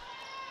Hogue.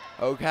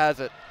 Hogue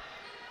has it.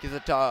 Gives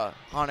it to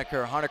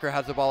Honecker. Honecker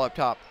has the ball up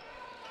top.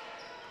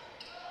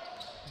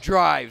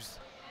 Drives.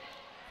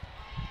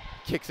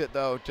 Kicks it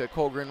though to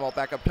Cole Greenwald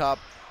back up top.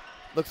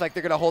 Looks like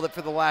they're going to hold it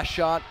for the last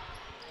shot.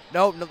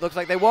 Nope, looks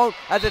like they won't,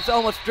 as it's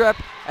almost stripped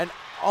and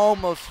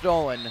almost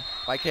stolen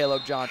by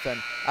Caleb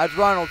Johnson, as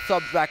Ronald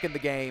subs back in the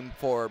game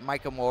for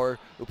Micah Moore,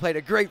 who played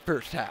a great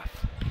first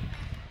half.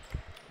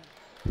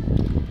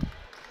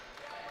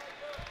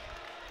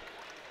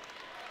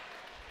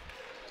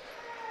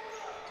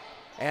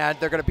 And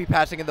they're going to be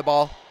passing in the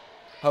ball.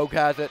 Hogue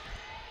has it.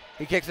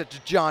 He kicks it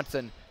to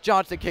Johnson.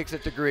 Johnson kicks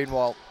it to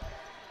Greenwald.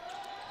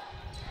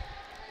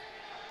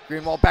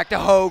 Greenwald back to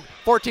Hogue.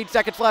 14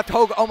 seconds left.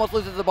 Hogue almost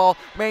loses the ball.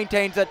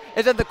 Maintains it.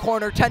 Is in the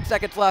corner. 10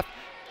 seconds left.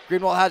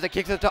 Greenwald has it.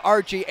 Kicks it to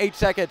Archie. 8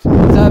 seconds.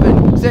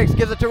 7, 6.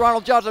 Gives it to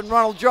Ronald Johnson.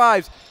 Ronald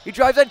drives. He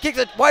drives in. Kicks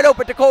it wide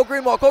open to Cole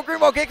Greenwald. Cole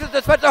Greenwald kicks it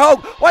to Spencer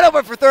Hogue. Wide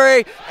open for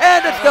 3.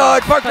 And it's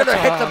good. Park Tudor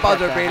hits the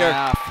buzzer beater.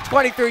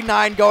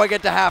 23-9 going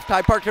into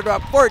halftime. Park Tudor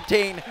up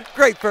 14.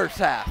 Great first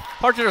half.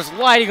 Park Tudor's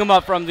lighting him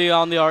up from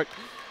on the arc,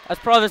 as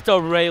Providence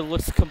Del Rey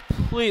looks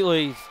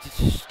completely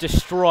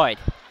destroyed.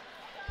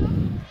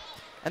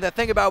 And the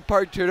thing about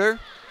Park Tudor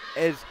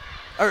is,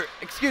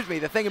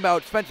 the thing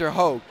about Spencer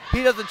Hogue,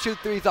 he doesn't shoot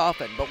threes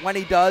often, but when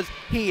he does,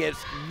 he is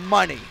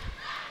money.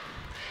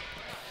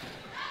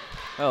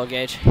 Oh,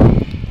 Gage.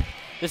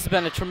 This has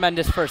been a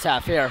tremendous first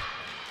half here.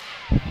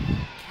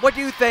 What do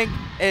you think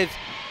are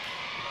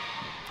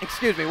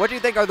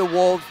the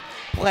Wolves'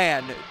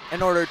 plan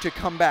in order to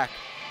come back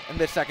in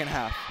this second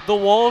half? The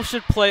Wolves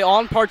should play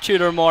on Park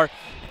Tudor more,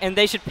 and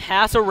they should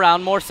pass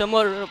around more,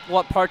 similar to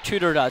what Park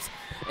Tudor does.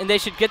 And they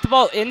should get the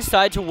ball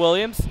inside to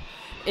Williams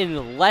in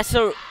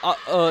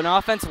an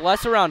offense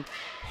less around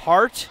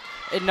Hart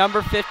and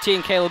number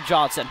 15, Caleb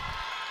Johnson.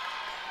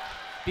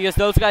 Because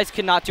those guys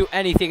cannot do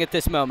anything at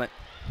this moment.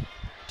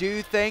 Do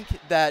you think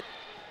that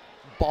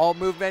ball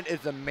movement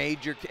is a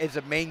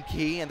main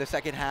key in the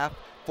second half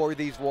for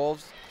these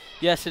Wolves?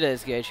 Yes, it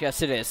is, Gage.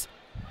 Yes, it is.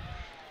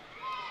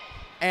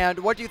 And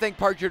what do you think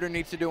Park Tudor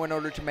needs to do in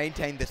order to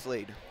maintain this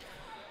lead?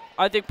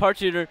 I think Park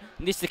Tudor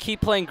needs to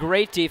keep playing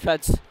great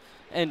defense.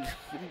 And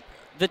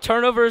the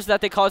turnovers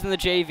that they caused in the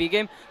JV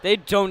game, they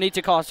don't need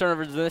to cause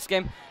turnovers in this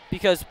game,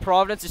 because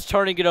Providence is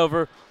turning it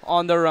over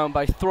on their own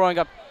by throwing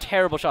up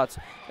terrible shots.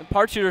 And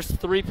Park Tudor's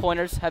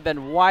three-pointers have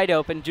been wide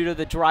open due to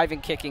the driving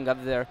kicking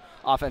of their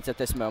offense at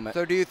this moment.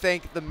 So do you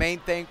think the main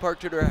thing Park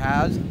Tudor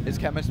has is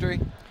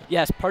chemistry?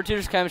 Yes, Park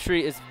Tudor's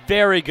chemistry is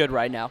very good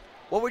right now.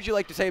 What would you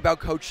like to say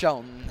about Coach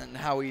Shelton and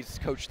how he's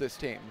coached this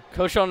team?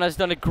 Coach Shelton has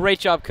done a great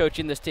job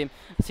coaching this team.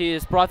 He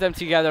has brought them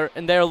together,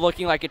 and they're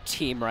looking like a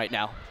team right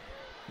now.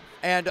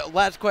 And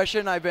last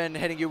question, I've been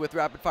hitting you with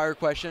rapid-fire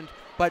questions,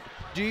 but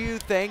do you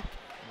think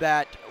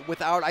that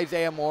without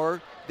Isaiah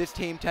Moore, this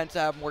team tends to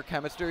have more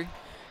chemistry?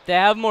 They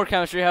have more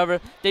chemistry,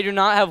 however, they do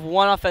not have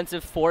one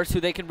offensive force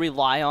who they can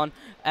rely on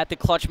at the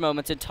clutch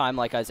moments in time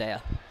like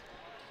Isaiah.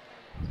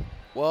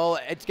 Well,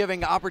 it's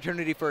giving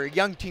opportunity for a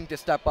young team to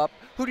step up.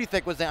 Who do you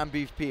think was the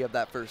MVP of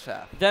that first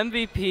half? The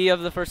MVP of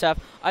the first half,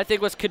 I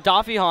think, was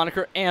Gaddafi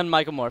Honecker and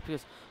Micah Moore,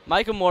 because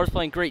Micah Moore is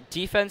playing great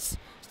defense,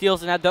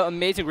 steals, and had the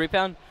amazing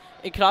rebound.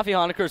 And Gaddafi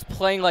Honecker is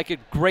playing like a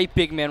great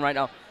big man right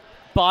now,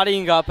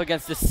 bodying up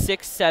against the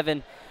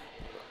 6'7"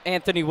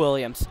 Anthony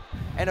Williams.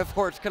 And of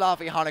course,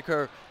 Gaddafi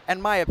Honecker,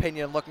 in my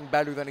opinion, looking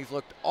better than he's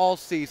looked all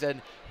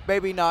season.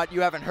 Maybe not,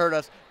 you haven't heard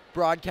us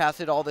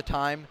broadcast it all the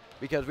time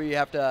because we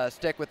have to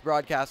stick with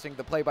broadcasting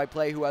the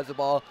play-by-play, who has the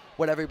ball,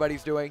 what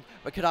everybody's doing.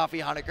 But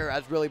Gaddafi Honecker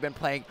has really been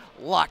playing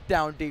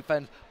lockdown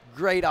defense,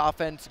 great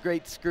offense,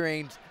 great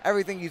screens.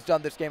 Everything he's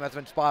done this game has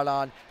been spot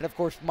on. And of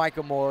course,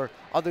 Micah Moore,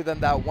 other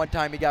than that one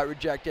time he got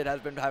rejected,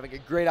 has been having a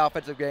great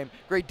offensive game,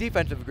 great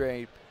defensive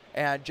game,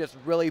 and just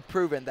really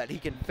proven that he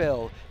can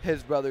fill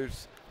his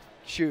brother's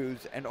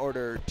shoes in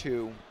order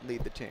to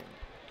lead the team.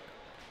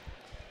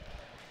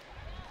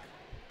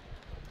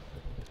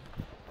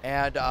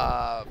 And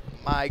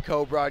my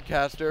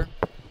co-broadcaster,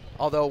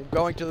 although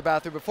going to the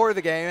bathroom before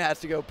the game, has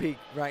to go pee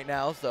right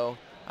now, so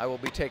I will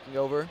be taking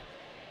over.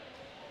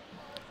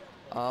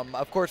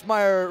 Of course,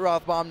 Meyer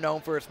Rothbaum, known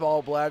for a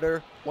small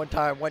bladder, one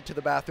time went to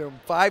the bathroom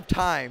 5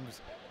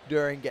 times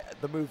during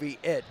the movie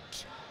It.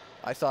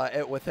 I saw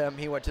It with him.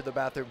 He went to the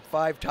bathroom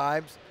 5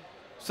 times.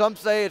 Some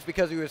say it's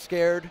because he was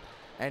scared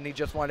and he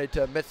just wanted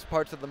to miss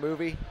parts of the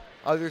movie.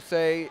 Others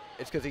say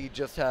it's because he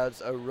just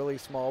has a really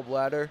small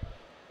bladder.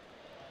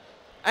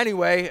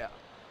 Anyway,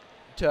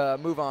 to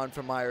move on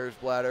from Meyer's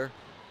bladder,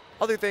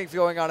 other things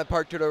going on at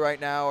Park Tudor right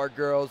now are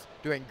girls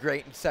doing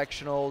great in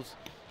sectionals.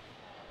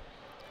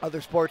 Other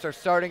sports are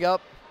starting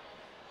up.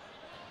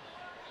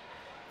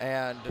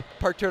 And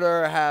Park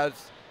Tudor has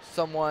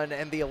someone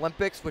in the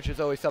Olympics, which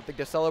is always something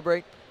to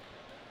celebrate.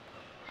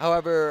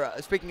 However,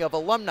 speaking of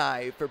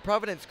alumni, for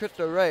Providence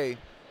Cristo Rey,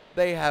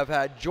 they have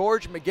had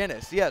George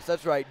McGinnis. Yes,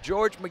 that's right,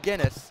 George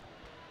McGinnis,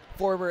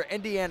 former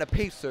Indiana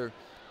Pacer,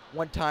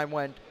 one time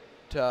went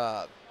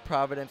to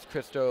Providence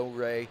Cristo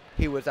Rey.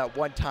 He was at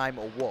one time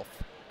a Wolf.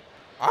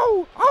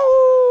 Ow!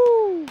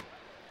 Ow!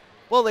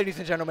 Well, ladies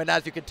and gentlemen,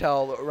 as you can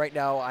tell, right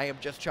now I am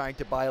just trying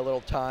to buy a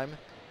little time.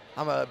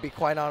 I'm going to be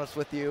quite honest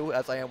with you,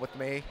 as I am with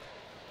me,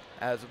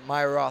 as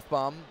Meyer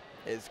Rothbaum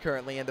is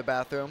currently in the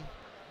bathroom,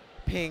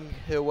 peeing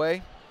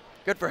away.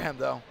 Good for him,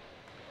 though.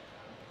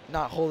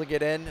 Not holding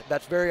it in.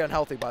 That's very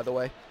unhealthy, by the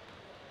way.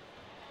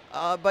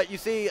 But you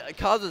see,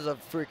 causes of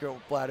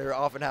frequent bladder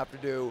often have to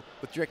do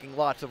with drinking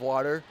lots of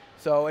water.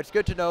 So it's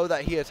good to know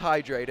that he is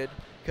hydrated,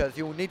 because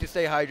you will need to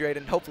stay hydrated,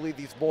 and hopefully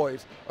these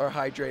boys are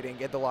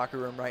hydrating in the locker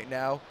room right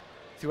now.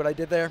 See what I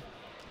did there?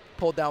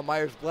 Pulled down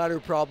Meyer's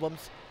bladder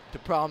problems to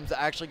problems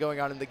actually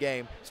going on in the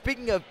game.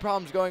 Speaking of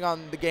problems going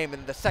on in the game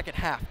in the second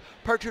half,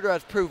 Park Tudor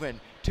has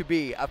proven to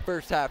be a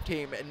first-half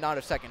team and not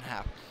a second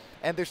half.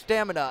 And their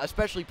stamina,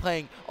 especially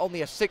playing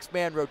only a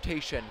 6-man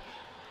rotation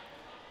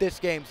this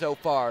game so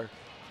far,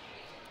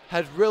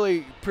 has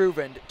really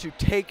proven to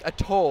take a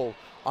toll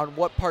on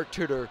what Park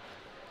Tudor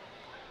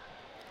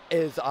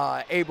is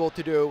able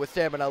to do with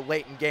stamina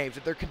late in games.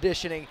 Their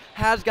conditioning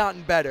has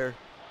gotten better,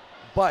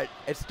 but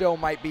it still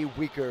might be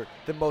weaker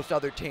than most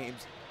other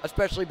teams,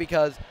 especially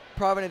because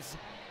Providence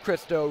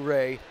Cristo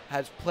Rey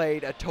has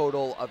played a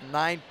total of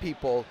 9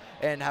 people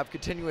and have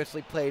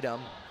continuously played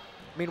them.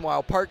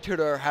 Meanwhile, Park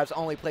Tudor has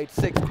only played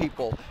 6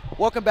 people.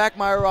 Welcome back,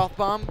 Meyer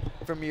Rothbaum,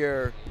 from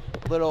your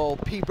little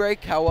pee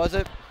break. How was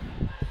it?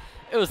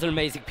 It was an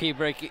amazing pee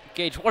break,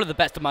 Gage. One of the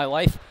best of my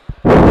life.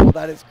 Well,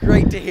 that is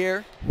great to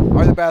hear.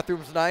 Are the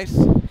bathrooms nice?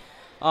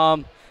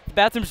 The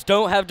bathrooms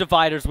don't have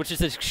dividers, which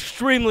is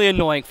extremely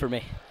annoying for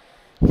me.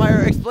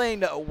 Meyer,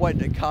 explain what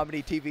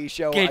comedy TV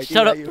show Gage, idea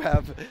shut up. you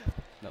have.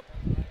 Nope.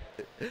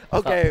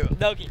 Okay.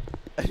 No.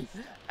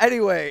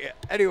 Anyway,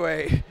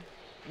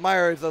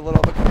 Meyer is a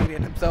little of a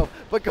comedian himself.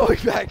 But going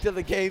back to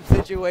the game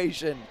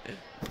situation.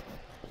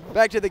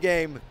 Back to the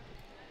game.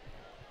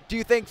 Do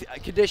you think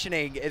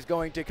conditioning is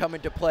going to come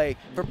into play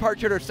for Park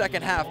Tudor's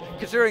second half,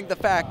 considering the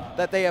fact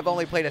that they have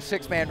only played a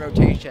 6-man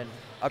rotation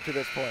up to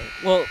this point?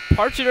 Well,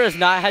 Park Tudor has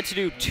not had to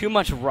do too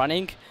much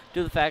running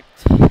due to the fact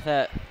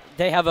that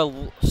they have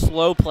a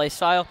slow play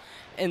style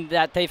and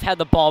that they've had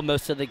the ball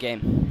most of the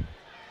game.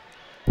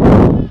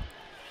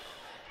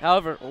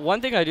 However, one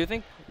thing I do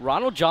think,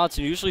 Ronald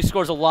Johnson usually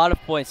scores a lot of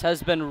points,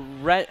 has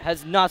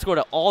not scored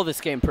at all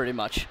this game pretty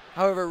much.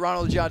 However,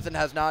 Ronald Johnson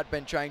has not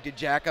been trying to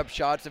jack up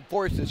shots and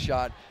force his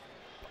shot.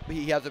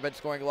 He hasn't been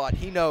scoring a lot.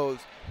 He knows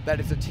that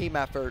it's a team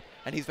effort,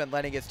 and he's been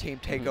letting his team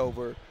take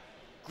over.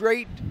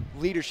 Great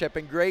leadership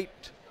and great,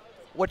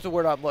 what's the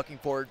word I'm looking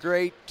for?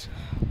 Great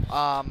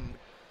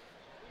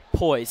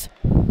poise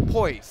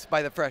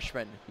by the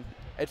freshman.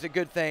 It's a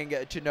good thing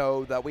to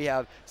know that we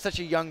have such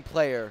a young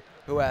player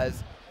who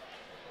has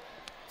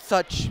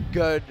such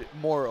good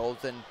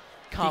morals and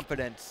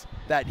confidence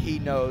that he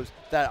knows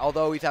that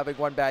although he's having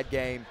one bad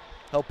game,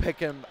 he'll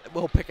pick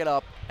it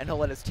up and he'll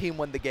let his team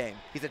win the game.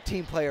 He's a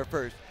team player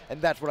first,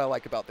 and that's what I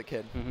like about the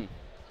kid.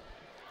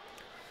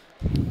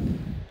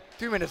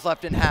 3 minutes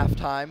left in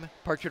halftime.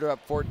 Park Tudor up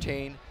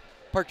 14.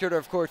 Park Tudor,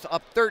 of course,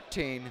 up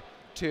 13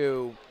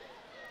 to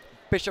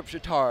Bishop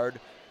Chittard,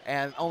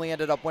 and only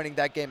ended up winning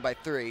that game by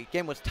 3.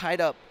 Game was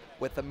tied up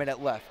with a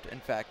minute left, in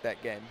fact,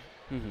 that game.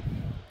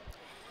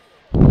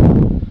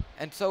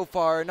 And so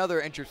far, another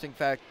interesting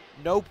fact,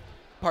 no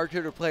Park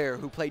Tudor player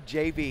who played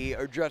JV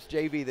or just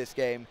JV this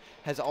game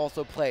has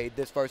also played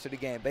this varsity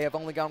game. They have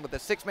only gone with a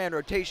 6-man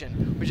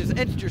rotation, which is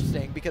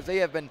interesting because they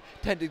have been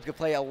tending to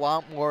play a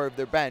lot more of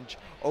their bench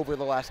over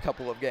the last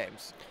couple of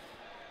games.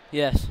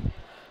 Yes.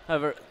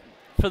 However,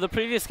 for the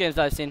previous games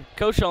I've seen,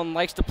 Coach Owen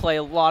likes to play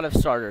a lot of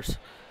starters.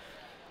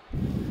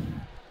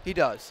 He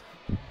does.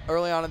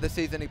 Early on in the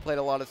season, he played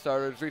a lot of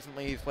starters.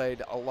 Recently, he's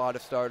played a lot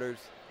of starters.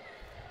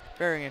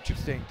 Very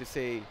interesting to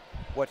see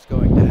what's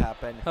going to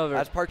happen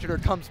as Park Tudor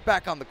comes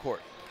back on the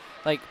court.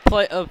 Like,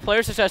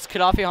 players such as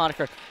Gaddafi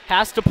Honecker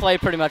has to play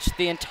pretty much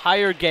the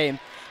entire game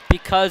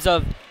because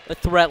of a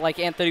threat like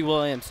Anthony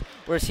Williams,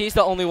 whereas he's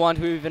the only one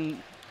who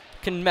even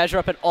can measure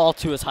up at all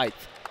to his height.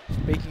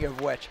 Speaking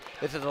of which,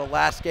 this is the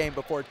last game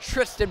before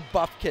Tristan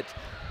Buffkett,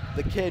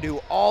 the kid who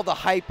all the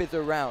hype is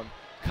around,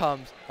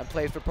 comes and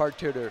plays for Park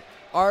Tudor.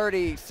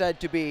 Already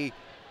said to be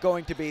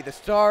going to be the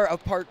star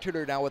of Park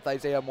Tudor now with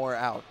Isaiah Moore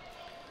out.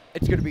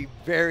 It's going to be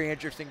very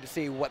interesting to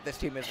see what this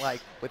team is like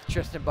with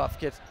Tristan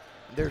Buffkett.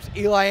 There's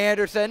Eli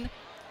Anderson.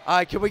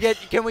 Can we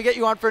get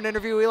you on for an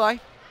interview, Eli?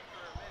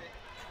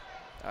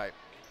 All right.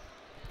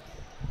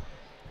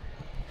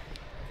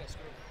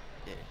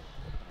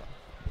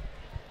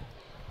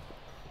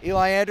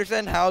 Eli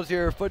Anderson, how's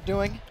your foot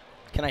doing?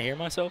 Can I hear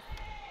myself?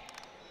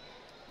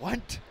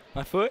 What?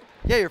 My foot?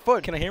 Yeah, your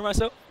foot. Can I hear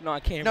myself? No, I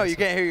can't hear myself. No, you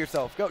can't hear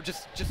yourself. Go,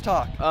 just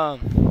talk.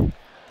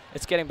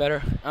 It's getting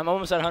better. I'm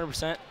almost at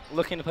 100%.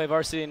 Looking to play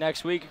varsity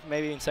next week,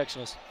 maybe in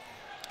sectionals.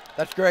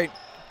 That's great.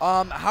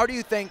 How do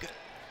you think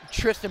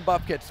Tristan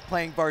Buffkett's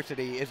playing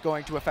varsity is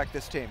going to affect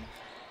this team?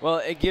 Well,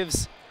 it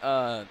gives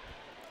the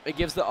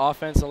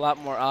offense a lot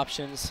more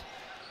options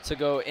to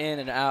go in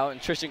and out,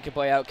 and Tristan can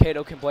play out,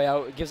 Cato can play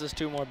out. It gives us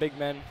 2 more big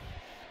men.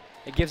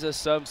 It gives us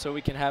subs so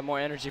we can have more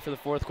energy for the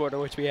fourth quarter,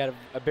 which we had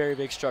a very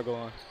big struggle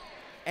on.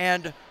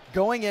 And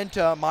going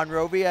into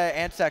Monrovia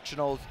and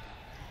sectionals,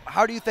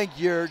 how do you think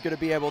you're going to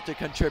be able to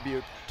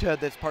contribute to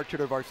this Park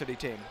Tudor varsity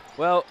team?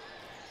 Well,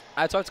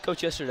 I talked to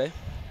Coach yesterday,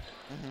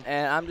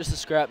 and I'm just a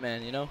scrap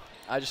man, you know.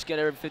 I just get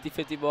every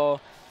 50-50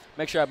 ball,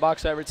 make sure I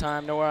box every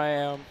time, know where I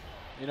am,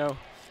 you know.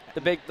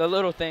 The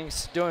little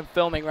things, doing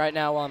filming right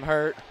now while I'm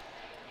hurt.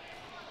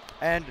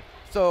 And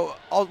so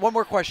one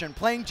more question.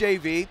 Playing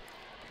JV,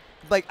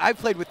 like I've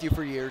played with you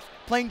for years.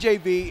 Playing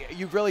JV,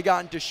 you've really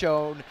gotten to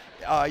shown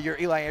your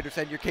Eli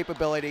Anderson, your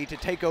capability to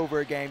take over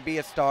a game, be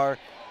a star.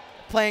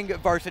 Playing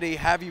varsity,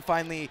 have you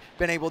finally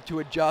been able to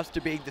adjust to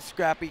being the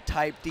scrappy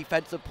type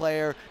defensive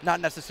player, not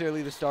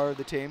necessarily the star of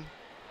the team?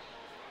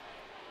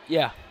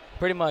 Yeah,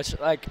 pretty much.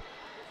 Like,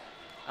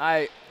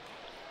 I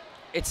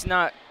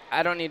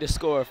don't need to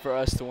score for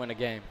us to win a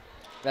game.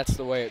 That's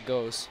the way it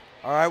goes.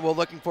 All right, well,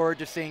 looking forward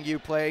to seeing you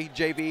play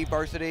JV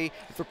varsity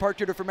for Park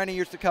Tudor for many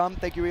years to come.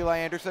 Thank you, Eli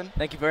Anderson.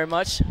 Thank you very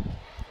much.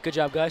 Good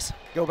job, guys.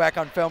 Go back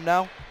on film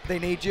now. They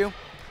need you.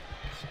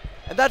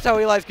 And that's how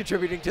Eli's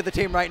contributing to the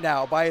team right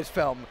now, by his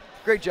film.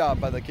 Great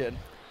job by the kid.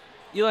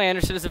 Eli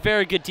Anderson is a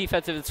very good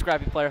defensive and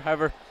scrappy player.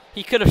 However,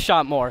 he could have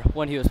shot more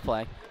when he was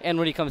playing. And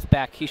when he comes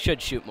back, he should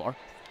shoot more.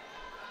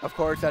 Of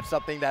course, that's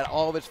something that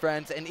all of his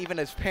friends and even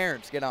his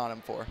parents get on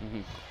him for.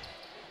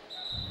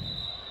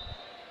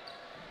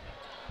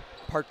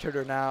 Park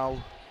Tudor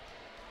now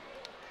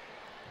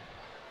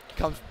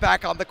comes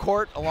back on the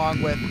court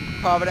along with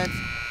Providence.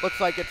 Looks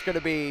like it's going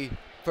to be,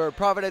 for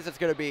Providence, it's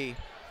going to be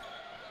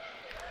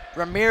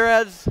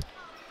Ramirez,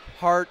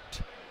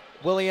 Hart,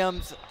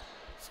 Williams,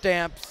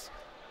 Stamps,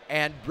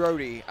 and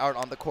Brody out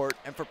on the court.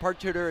 And for Park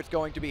Tudor, it's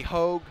going to be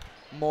Hogue,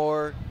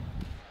 Moore,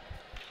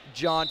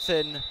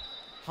 Johnson,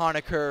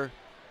 Honecker,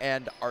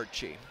 and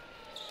Archie.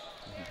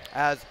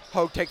 As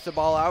Hogue takes the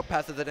ball out,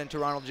 passes it into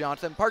Ronald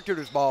Johnson. Park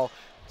Tudor's ball.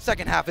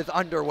 Second half is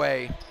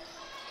underway.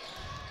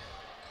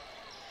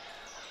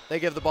 They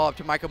give the ball up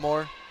to Micah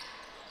Moore.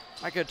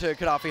 Micah to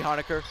Gaddafi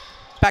Honecker.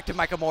 Back to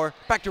Micah Moore.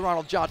 Back to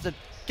Ronald Johnson.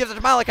 Gives it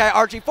to Malachi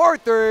Archie for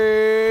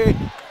 3.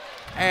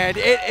 And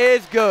it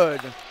is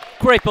good.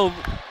 Great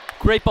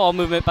ball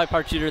movement by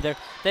Park Tudor there.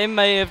 They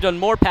may have done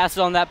more passes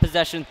on that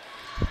possession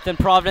than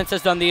Providence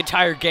has done the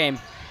entire game.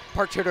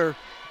 Park Tudor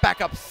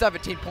back up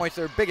 17 points,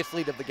 their biggest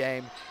lead of the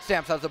game.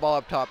 Stamps has the ball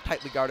up top,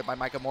 tightly guarded by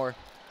Micah Moore.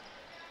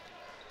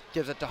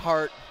 Gives it to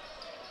Hart.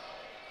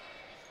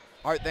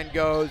 Hart then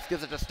goes,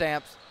 gives it to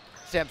Stamps.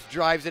 Stamps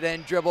drives it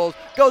in, dribbles,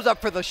 goes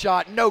up for the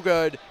shot, no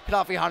good.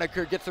 Gaddafi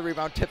Honecker gets the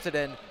rebound, tips it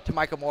in to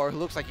Micah Moore, who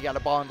looks like he got a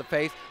ball in the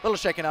face. A little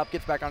shaken up,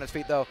 gets back on his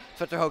feet though.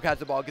 Spencer Hogue has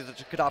the ball, gives it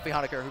to Gaddafi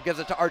Honecker, who gives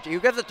it to Archie, who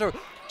gives it to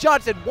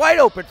Johnson, wide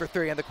open for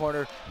 3 in the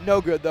corner.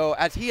 No good though,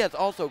 as he has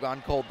also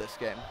gone cold this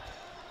game.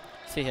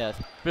 Yes, he has.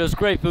 But it was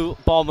great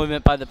ball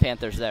movement by the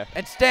Panthers there.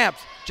 And Stamps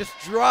just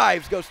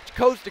drives, goes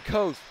coast to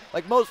coast,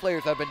 like most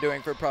players have been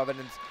doing for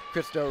Providence,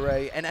 Cristo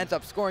Ray, and ends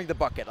up scoring the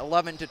bucket,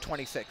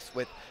 11-26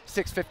 with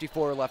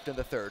 6:54 left in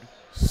the third.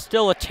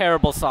 Still a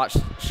terrible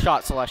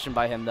shot selection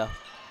by him, though.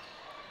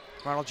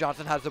 Ronald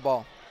Johnson has the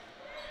ball.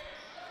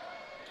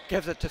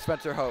 Gives it to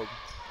Spencer Hogue.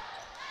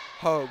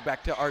 Hogue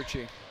back to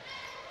Archie.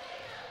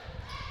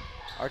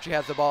 Archie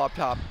has the ball up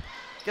top.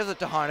 Gives it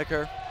to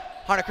Honecker.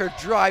 Honecker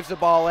drives the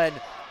ball in.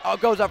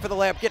 goes up for the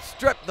layup, gets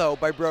stripped though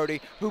by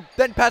Brody, who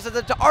then passes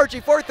it to Archie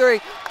for 3.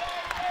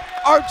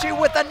 Archie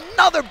with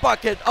another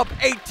bucket, up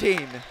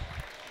 18.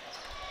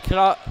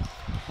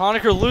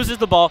 Honaker loses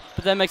the ball,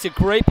 but then makes a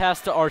great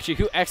pass to Archie,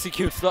 who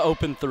executes the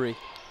open 3.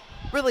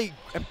 Really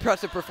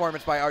impressive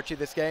performance by Archie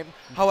this game.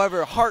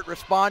 However, Hart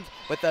responds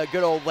with a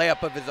good old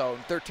layup of his own,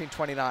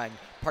 13-29.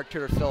 Park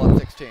Tudor still up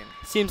 16.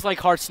 Seems like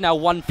Hart's now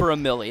 1 for a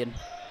million.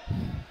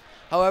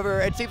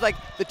 However, it seems like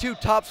the 2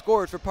 top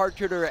scorers for Park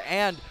Tudor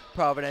and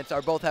Providence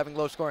are both having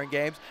low-scoring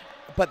games,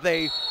 but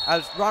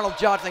as Ronald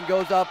Johnson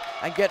goes up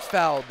and gets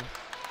fouled.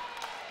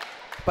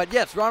 But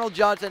yes, Ronald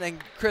Johnson and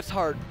Chris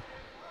Hart,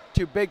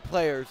 2 big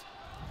players,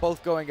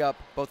 both going up,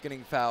 both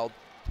getting fouled.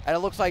 And it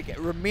looks like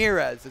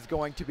Ramirez is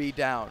going to be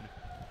down.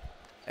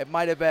 It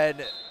might have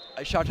been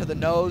a shot to the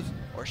nose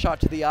or a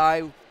shot to the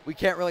eye. We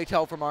can't really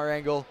tell from our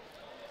angle.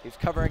 He's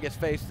covering his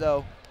face,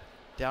 though.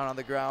 Down on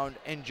the ground,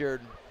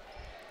 injured.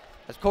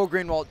 As Cole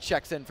Greenwald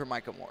checks in for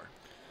Micah Moore.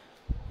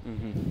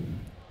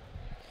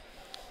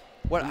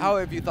 How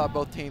have you thought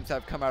both teams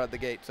have come out of the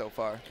gate so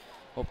far?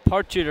 Well,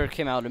 Park Tudor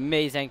came out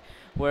amazing,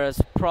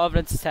 whereas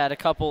Providence has had a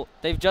couple.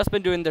 They've just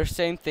been doing their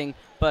same thing,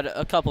 but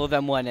a couple of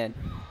them went in.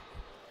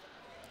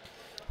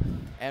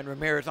 And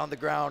Ramirez on the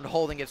ground,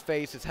 holding his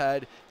face, his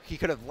head. He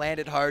could have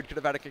landed hard, could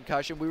have had a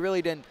concussion. We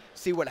really didn't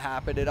see what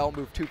happened. It all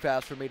moved too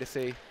fast for me to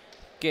see.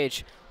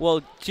 Gage, well,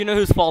 do you know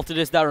whose fault it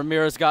is that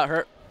Ramirez got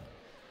hurt?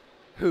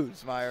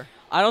 Whose, Meyer?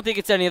 I don't think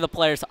it's any of the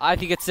players. I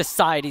think it's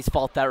society's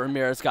fault that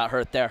Ramirez got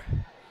hurt there.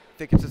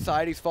 Think it's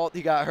society's fault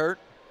he got hurt?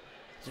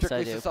 Strictly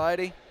Yes, I do.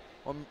 society?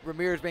 Well,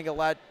 Ramirez being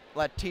a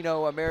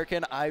Latino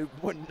American, I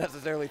wouldn't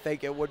necessarily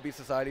think it would be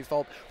society's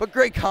fault. But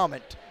great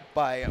comment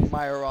by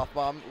Meyer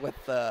Rothbaum with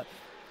the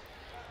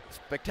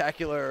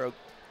spectacular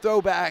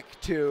throwback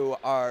to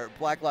our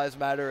Black Lives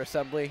Matter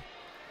assembly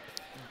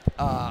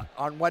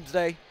on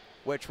Wednesday,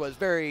 which was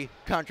very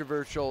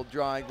controversial,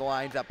 drawing the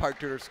lines at Park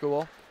Tudor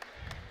School.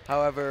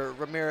 However,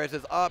 Ramirez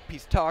is up,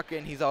 he's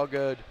talking, he's all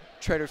good.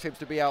 Trader seems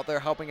to be out there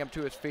helping him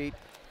to his feet.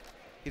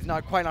 He's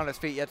not quite on his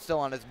feet yet, still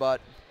on his butt.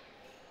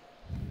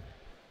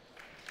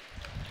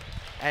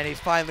 And he's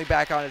finally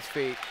back on his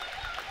feet.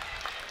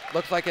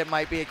 Looks like it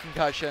might be a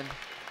concussion.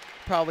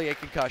 Probably a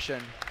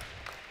concussion.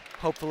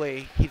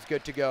 Hopefully he's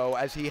good to go,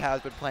 as he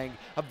has been playing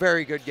a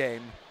very good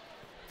game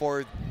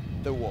for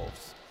the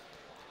Wolves.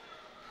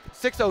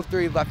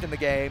 6:03 left in the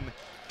game.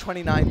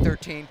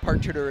 29-13.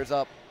 Park Tudor is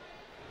up.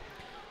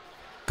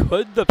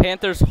 Could the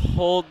Panthers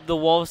hold the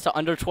Wolves to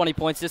under 20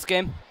 points this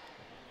game?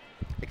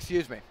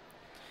 Excuse me.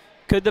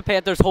 Could the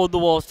Panthers hold the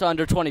Wolves to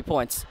under 20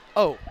 points?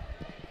 Oh,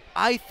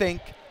 I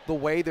think the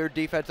way their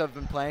defense have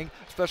been playing,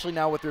 especially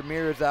now with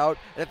Ramirez out,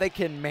 that they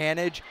can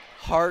manage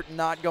Hart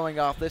not going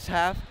off this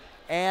half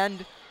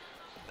and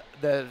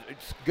the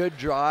good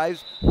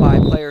drives by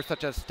players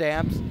such as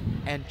Stamps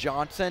and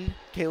Johnson,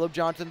 Caleb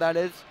Johnson that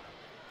is,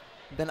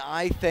 then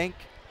I think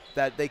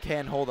that they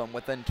can hold them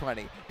within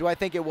 20. Do I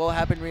think it will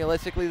happen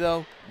realistically,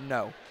 though?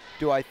 No.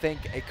 Do I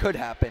think it could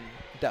happen?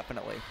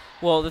 Definitely.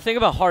 Well, the thing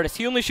about Hart is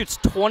he only shoots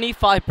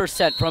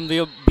 25% from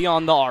the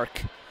beyond the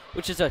arc,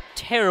 which is a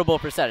terrible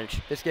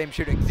percentage. This game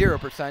shooting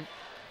 0%.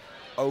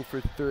 0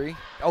 for 3.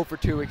 0 for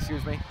 2,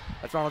 excuse me.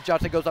 As Ronald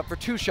Johnson goes up for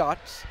 2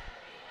 shots.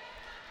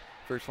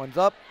 First one's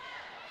up.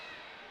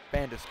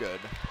 Band is good.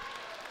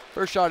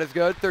 First shot is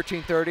good.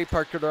 13-30.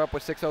 Park Tudor up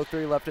with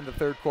 6:03 left in the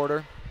third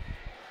quarter.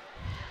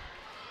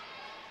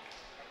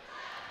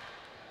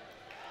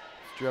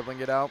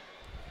 Dribbling it out.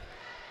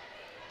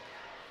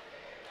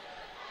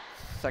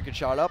 Second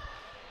shot up.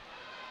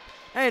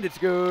 And it's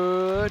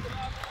good.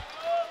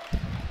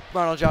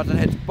 Ronald Johnson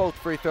hits both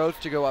free throws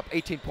to go up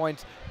 18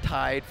 points,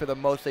 tied for the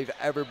most they've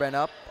ever been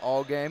up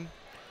all game.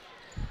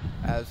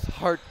 As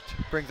Hart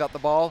brings out the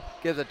ball,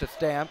 gives it to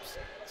Stamps.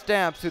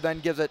 Stamps, who then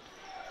gives it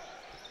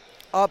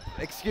up,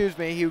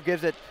 who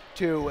gives it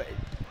to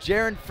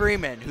Jaron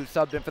Freeman, who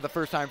subbed in for the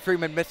first time.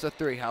 Freeman missed a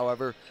 3,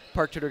 however.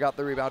 Park Tudor got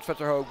the rebound.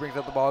 Spencer Hogue brings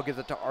up the ball, gives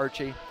it to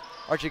Archie.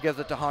 Archie gives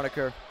it to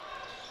Honaker.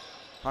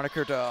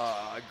 Honaker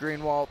to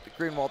Greenwald.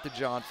 Greenwald to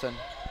Johnson.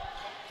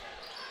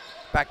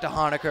 Back to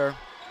Honaker.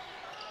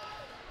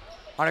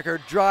 Honaker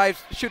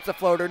drives, shoots a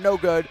floater, no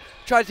good.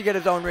 Tries to get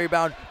his own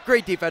rebound.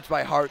 Great defense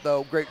by Hart,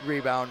 though. Great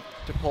rebound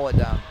to pull it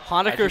down.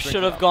 Honaker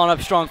should have gone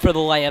up strong for the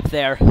layup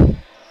there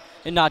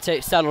and not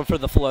settled for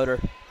the floater.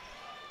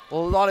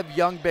 Well, a lot of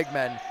young big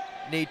men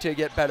need to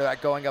get better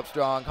at going up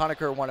strong.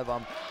 Honaker, one of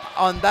them.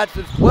 That's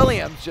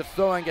Williams just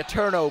throwing a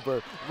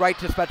turnover right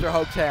to Spencer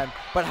Hogue's hand.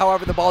 But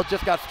however, the ball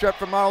just got stripped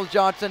from Ronald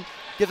Johnson.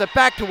 Gives it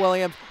back to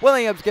Williams.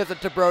 Williams gives it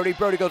to Brody.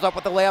 Brody goes up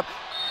with the layup.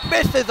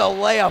 Misses a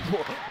layup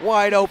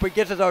wide open.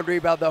 Gets his own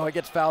rebound, though, and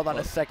gets fouled on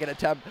his second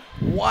attempt.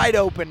 Wide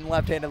open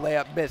left-handed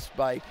layup missed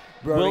by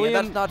Brody. And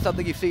that's not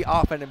something you see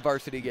often in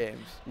varsity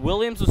games.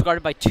 Williams was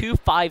guarded by 2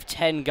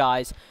 5'10"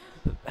 guys.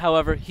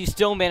 However, he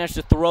still managed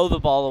to throw the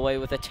ball away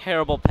with a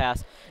terrible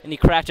pass, and he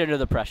cracked under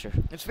the pressure.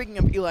 And speaking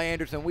of Eli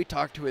Anderson, we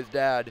talked to his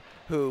dad,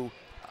 who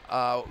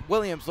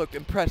Williams looked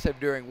impressive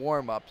during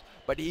warm-ups,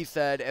 but he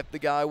said if the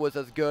guy was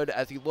as good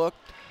as he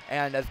looked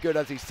and as good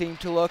as he seemed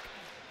to look,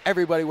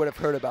 everybody would have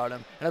heard about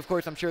him. And of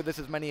course, I'm sure this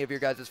is many of your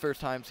guys'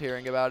 first times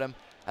hearing about him,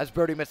 as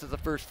Brody misses the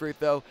first free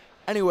throw.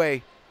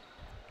 Anyway,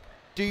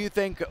 do you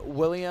think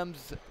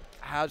Williams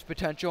has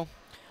potential?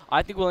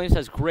 I think Williams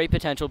has great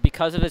potential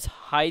because of his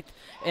height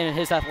and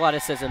his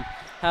athleticism.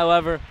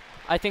 However,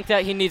 I think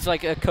that he needs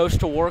like a coach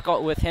to work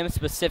with him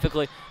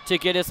specifically to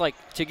get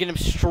him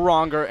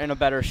stronger and a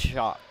better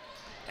shot.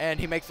 And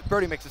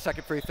Brody makes the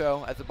second free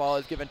throw as the ball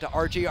is given to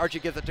Archie. Archie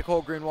gives it to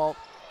Cole Greenwald.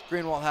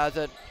 Greenwald has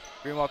it.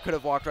 Greenwald could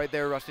have walked right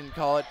there. Russ didn't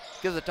call it.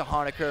 Gives it to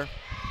Honecker.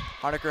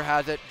 Honecker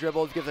has it.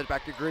 Dribbles, gives it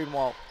back to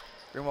Greenwald.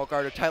 Greenwald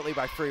guarded tightly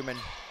by Freeman.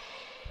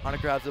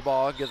 Honecker has the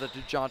ball, gives it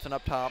to Johnson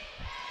up top.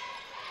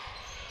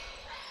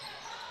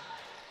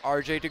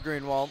 RJ to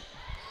Greenwald.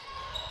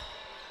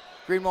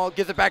 Greenwald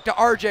gives it back to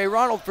RJ.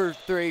 Ronald for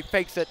three,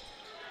 fakes it.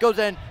 Goes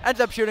in,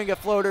 ends up shooting a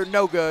floater,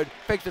 no good.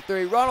 Fakes a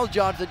three. Ronald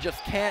Johnson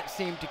just can't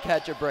seem to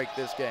catch a break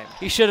this game.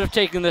 He should have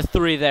taken the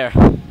three there.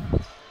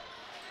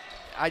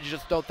 I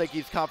just don't think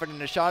he's confident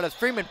in his shot as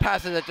Freeman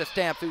passes it to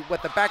Stamps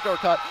with the backdoor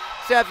cut.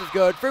 Stamps is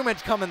good.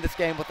 Freeman's coming this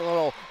game with a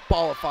little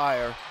ball of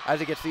fire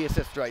as he gets the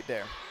assist right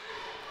there.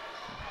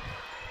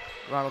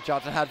 Ronald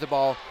Johnson has the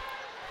ball.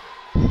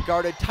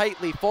 Guarded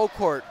tightly full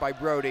court by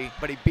Brody,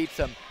 but he beats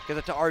him. Gives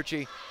it to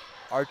Archie.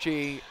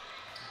 Archie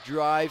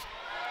drives.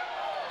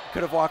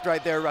 Could have walked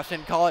right there. Russ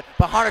didn't call it,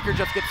 but Honecker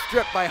just gets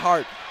stripped by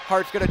Hart.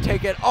 Hart's going to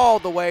take it all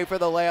the way for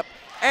the layup,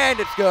 and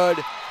it's good.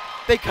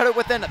 They cut it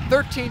within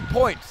 13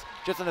 points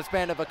just in a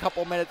span of a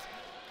couple minutes.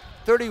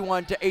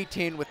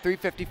 31-18 with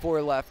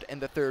 3:54 left in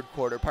the third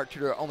quarter. Park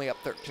Tudor only up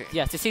 13.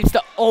 Yes, it seems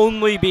to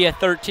only be a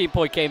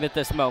 13-point game at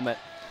this moment.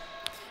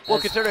 Well,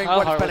 considering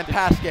what's been in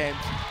past games,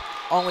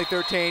 only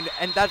 13,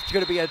 and that's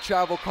going to be a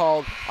travel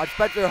call on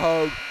Spencer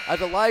Hogue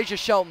as Elijah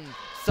Shelton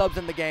subs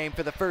in the game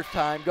for the first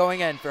time,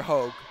 going in for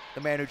Hogue,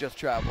 the man who just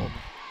traveled.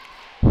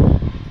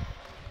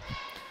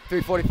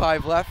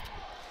 3:45 left.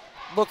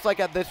 Looks like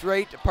at this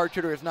rate, Park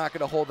Tudor is not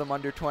going to hold them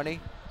under 20,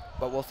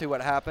 but we'll see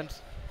what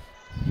happens.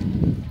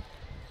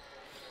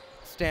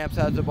 Stamps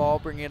has the ball,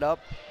 bringing it up.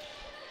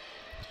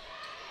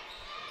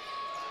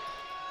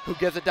 Who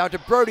gives it down to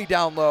Brody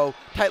down low,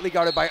 tightly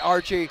guarded by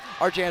Archie.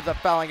 Archie ends up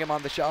fouling him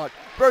on the shot.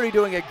 Brody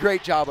doing a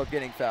great job of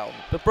getting fouled.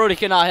 But Brody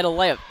cannot hit a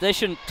layup. They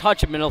shouldn't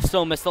touch him and he'll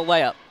still miss the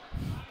layup.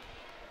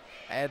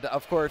 And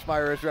of course,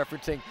 Meyer is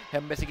referencing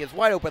him missing his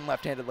wide open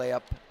left-handed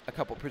layup a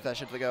couple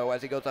possessions ago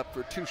as he goes up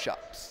for 2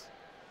 shots.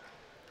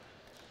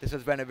 This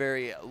has been a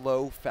very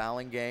low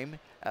fouling game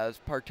as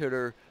Park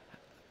Tudor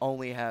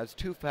only has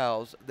 2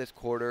 fouls this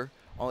quarter,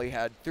 only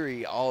had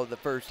 3 all of the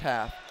first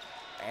half.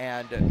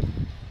 And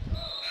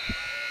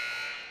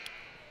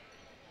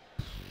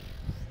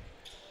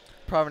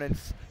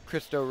Providence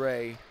Cristo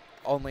Ray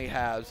only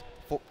has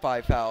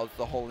 5 fouls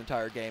the whole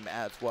entire game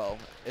as well,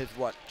 is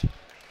what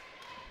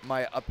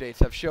my updates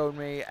have shown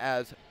me,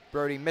 as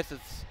Brody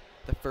misses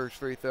the first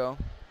free throw,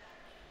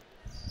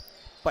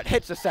 but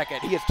hits the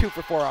second. He is 2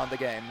 for 4 on the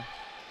game.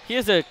 He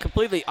has a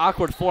completely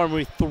awkward form where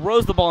he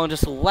throws the ball and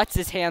just lets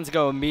his hands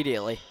go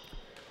immediately.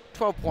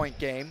 12-point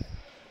game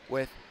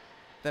with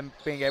them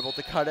being able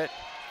to cut it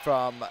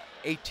from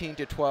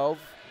 18-12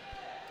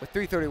 with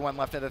 3:31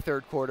 left in the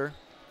third quarter.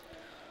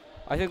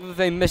 I think that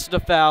they missed a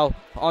foul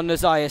on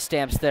Isaiah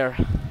Stamps there.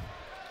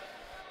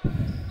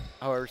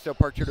 However, still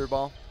Park Tudor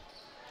ball.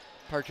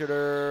 Park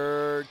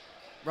Tudor,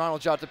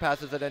 Ronald Johnson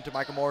passes it into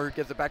Michael Moore, who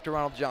gives it back to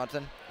Ronald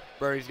Johnson.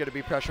 Brody's going to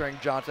be pressuring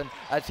Johnson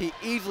as he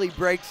easily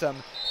breaks him.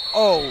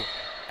 Oh,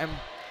 and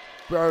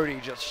Brody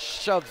just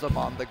shoves him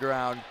on the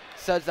ground.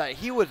 Says that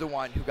he was the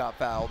one who got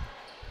fouled.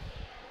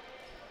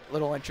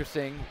 Little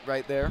interesting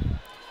right there.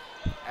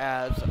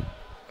 As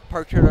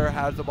Park Tudor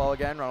has the ball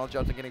again. Ronald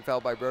Johnson getting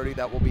fouled by Brody.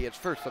 That will be his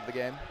first of the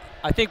game.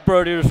 I think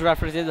Brody was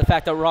referencing the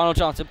fact that Ronald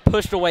Johnson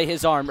pushed away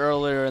his arm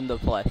earlier in the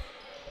play.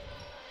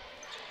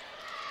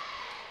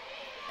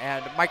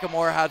 And Michael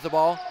Moore has the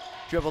ball,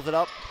 dribbles it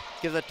up,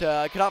 gives it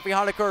to Gaddafi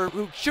Honecker,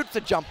 who shoots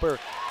a jumper,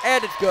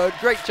 and it's good.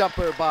 Great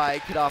jumper by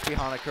Gaddafi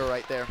Honecker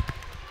right there.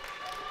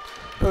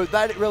 So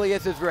that really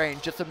is his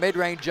range, just a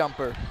mid-range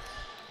jumper.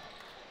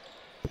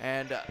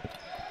 And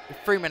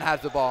Freeman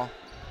has the ball,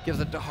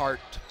 gives it to Hart.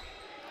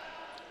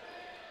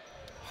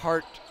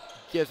 Hart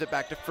gives it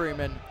back to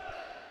Freeman.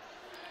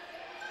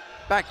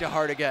 Back to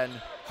Hart again.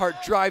 Hart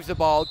drives the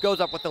ball, goes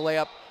up with the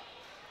layup,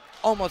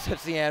 almost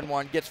hits the and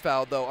one, gets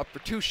fouled though, up for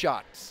 2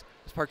 shots.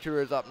 As Park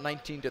Tudor is up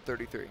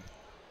 19-33.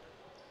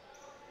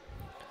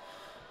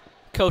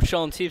 Coach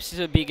Shelton seems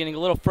to be getting a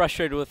little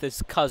frustrated with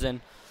his cousin,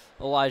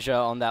 Elijah,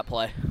 on that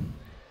play.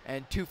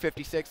 And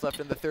 2:56 left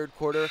in the third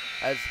quarter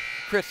as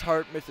Chris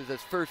Hart misses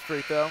his first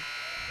free throw.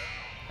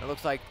 It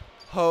looks like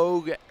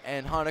Hogue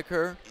and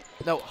Greenwald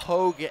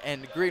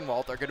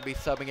are going to be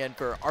subbing in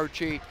for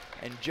Archie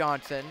and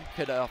Johnson.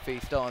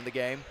 Gaddafi still in the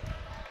game.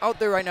 Out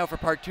there right now for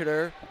Park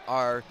Tudor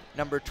are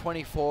number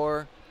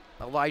 24,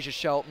 Elijah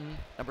Shelton,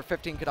 number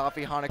 15,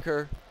 Gaddafi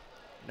Honecker,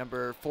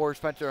 number 4,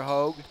 Spencer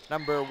Hogue,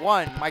 number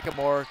 1, Micah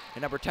Moore,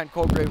 and number 10,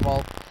 Cole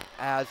Greenwald,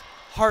 as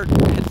Hart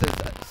hits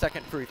his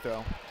second free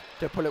throw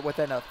to put it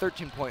within a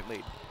 13-point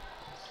lead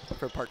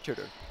for Park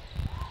Tudor.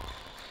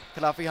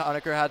 Kadafi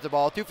Honecker has the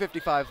ball.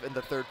 2:55 in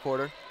the third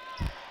quarter.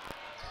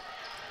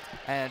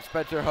 And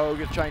Spencer Hogue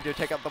is trying to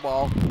take up the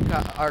ball.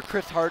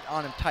 Chris Hart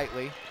on him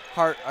tightly.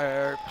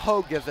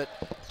 Hogue gives it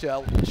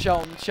to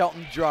Shelton.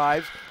 Shelton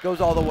drives, goes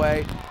all the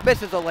way,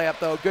 misses a layup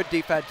though. Good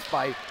defense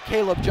by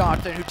Caleb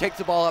Johnson, who takes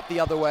the ball up the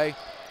other way.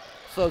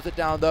 Slows it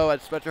down though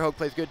as Spencer Hogue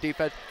plays good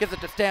defense. Gives it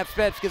to Stamps.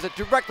 Spence gives it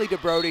directly to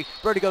Brody.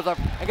 Brody goes up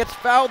and gets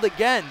fouled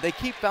again. They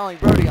keep fouling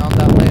Brody on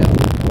that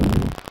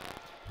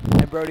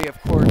layup. And Brody,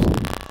 of course,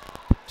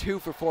 2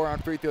 for 4 on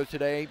free throws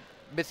today,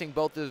 missing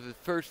both of his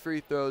first free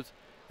throws,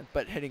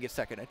 but hitting his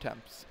second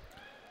attempts.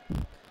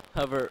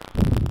 However,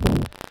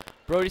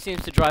 Brody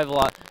seems to drive a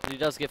lot, and he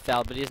does get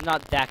fouled, but he's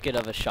not that good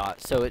of a shot,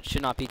 so it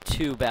should not be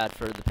too bad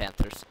for the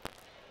Panthers.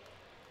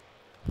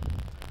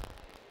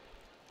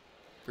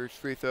 First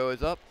free throw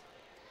is up.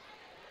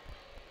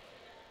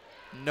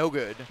 No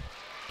good.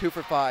 2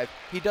 for 5.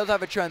 He does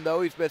have a trend though.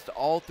 He's missed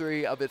all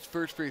 3 of his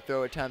first free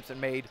throw attempts and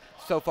made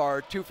so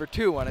far 2 for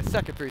 2 on his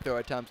second free throw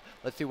attempts.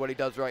 Let's see what he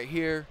does right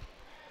here.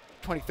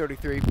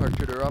 20-33, Park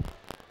Tudor up.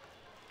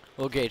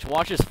 Well, Gage,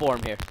 watch his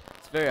form here.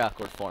 It's very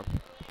awkward form.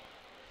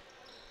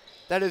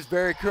 That is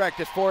very correct.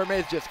 His form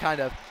is just kind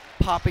of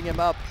popping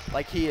him up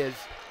like he is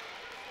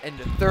in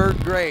the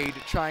 3rd grade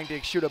trying to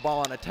shoot a ball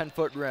on a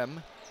 10-foot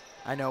rim.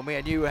 I know me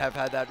and you have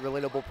had that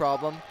relatable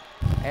problem.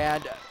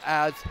 And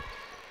as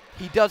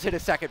he does hit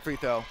his second free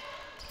throw,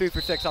 3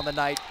 for 6 on the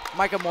night.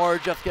 Micah Moore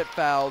just get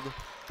fouled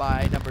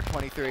by number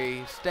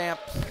 23,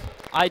 Stamps.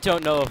 I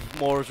don't know if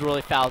Moore's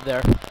really fouled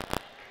there.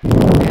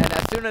 And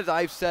as soon as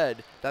I've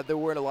said that there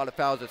weren't a lot of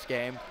fouls this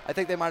game, I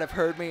think they might have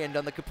heard me and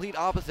done the complete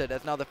opposite,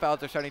 as now the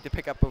fouls are starting to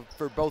pick up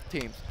for both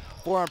teams.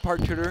 4 on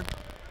Park Tudor,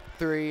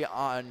 3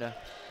 on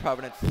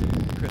Providence,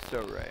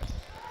 Cristo Ray.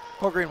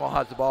 Cole Greenwell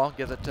has the ball,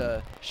 gives it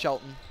to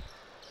Shelton.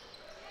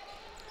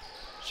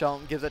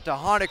 Shelton gives it to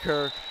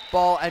Honecker.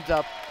 Ball ends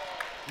up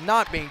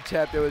not being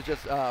tipped. It was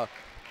just a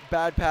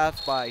bad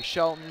pass by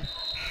Shelton.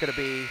 It's going to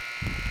be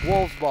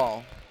Wolves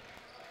ball.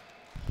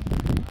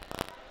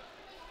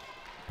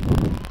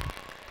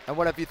 And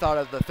what have you thought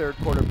of the third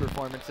quarter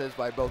performances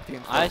by both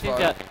teams so I think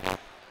far? that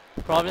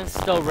Providence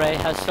Still Ray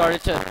has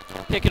started to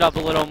pick it up a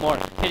little more,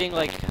 hitting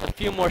like a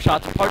few more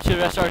shots. Part 2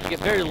 has started to get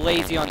very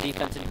lazy on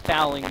defense and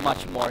fouling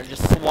much more, and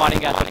just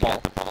swatting at the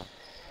ball.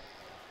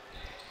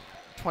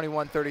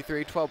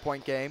 21-33,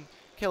 12-point game.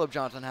 Caleb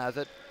Johnson has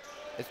it.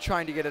 Is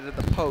trying to get it at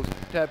the post.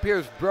 It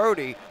appears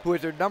Brody, who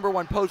is their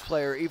 #1 post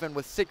player, even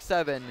with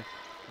 6'7"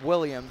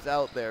 Williams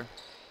out there.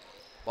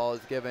 Ball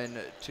is given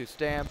to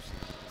Stamps.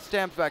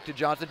 Stamps back to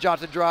Johnson.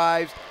 Johnson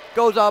drives,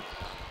 goes up,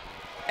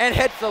 and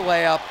hits the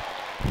layup.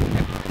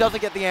 Doesn't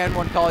get the and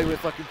one call he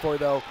was looking for,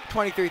 though.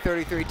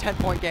 23-33,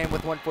 10-point game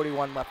with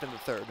 1:41 left in the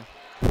third.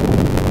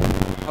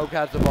 Hogue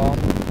has the ball,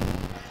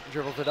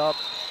 dribbles it up,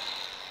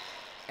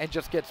 and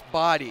just gets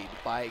bodied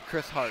by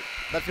Chris Hart.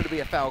 That's going to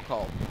be a foul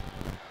call.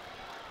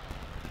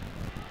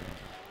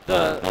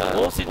 The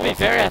Wolves seem to be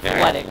very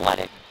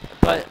athletic,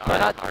 but are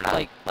not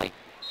like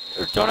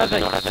or don't have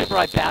a super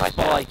high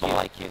basketball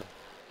IQ.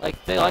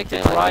 Like they like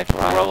to drive,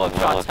 throw up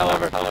shots.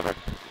 However,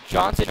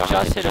 Johnson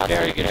just hit a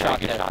very good shot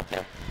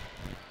there.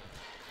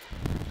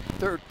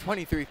 Third,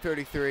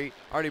 23-33,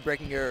 already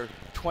breaking your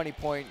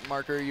 20-point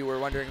marker. You were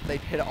wondering if they'd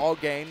hit it all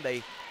game.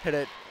 They hit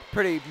it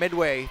pretty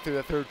midway through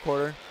the third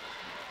quarter.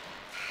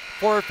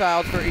 4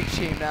 fouls for each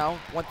team now.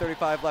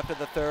 1:35 left in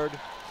the third.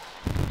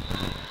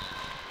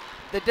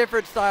 The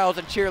different styles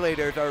and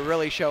cheerleaders are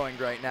really showing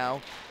right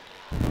now.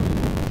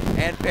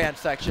 And fan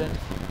section.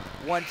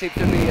 One seems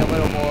to be a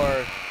little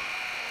more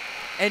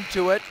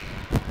into it,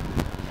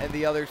 and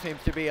the other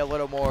seems to be a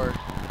little more.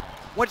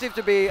 One seems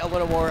to be a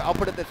little more, I'll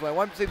put it this way,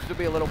 one seems to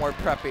be a little more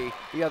preppy,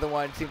 the other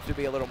one seems to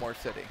be a little more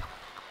city.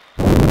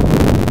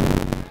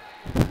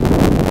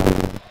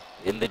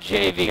 In the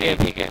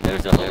JV game,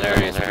 there's a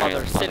hilarious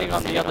mother sitting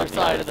on the other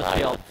side of the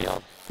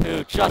field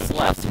who just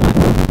left.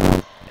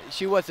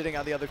 She was sitting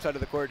on the other side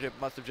of the court. It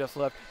must have just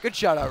left. Good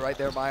shout out right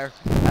there, Meyer.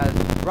 As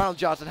Ronald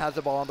Johnson has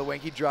the ball on the wing,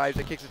 he drives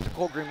and kicks it to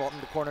Cole Greenwald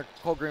in the corner.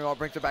 Cole Greenwald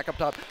brings it back up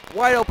top.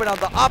 Wide open on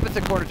the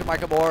opposite corner to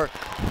Micah Moore.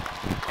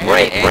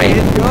 Great. It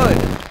is good.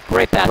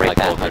 Great pass by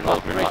Cole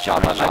Greenwald. Great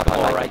shot by Micah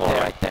Moore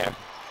right there.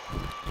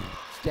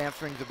 Stamps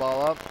brings the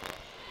ball up.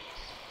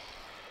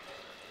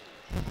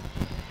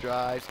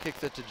 Drives,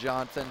 kicks it to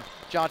Johnson.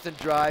 Johnson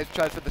drives,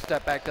 tries for the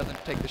step back,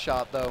 doesn't take the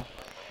shot though.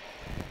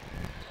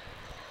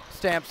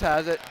 Stamps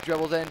has it,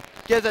 dribbles in,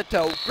 gives it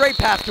to, great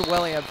pass to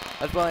Williams,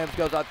 as Williams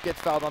goes up, gets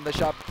fouled on the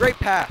shot. Great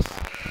pass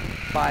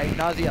by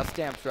Nazia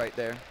Stamps right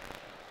there.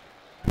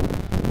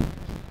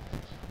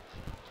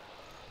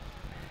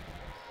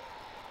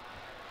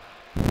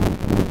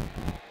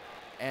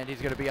 And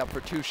he's going to be up for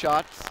 2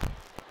 shots.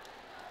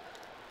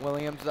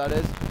 Williams, that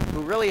is,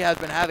 who really has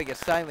been having a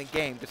silent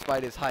game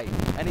despite his height.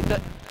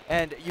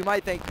 And you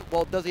might think,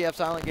 well, does he have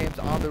silent games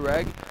on the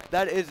reg?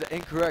 That is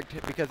incorrect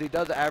because he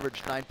does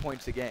average 9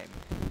 points a game.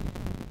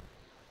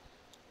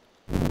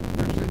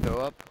 First free throw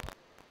up.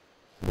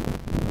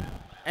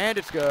 And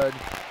it's good.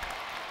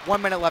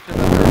 1 minute left in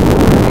the third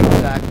quarter,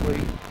 exactly.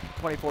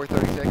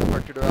 24-36,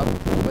 Park Tudor up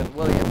with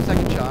Williams'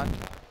 second shot.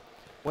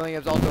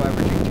 Williams also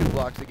averaging 2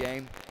 blocks a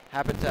game.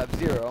 Happens to have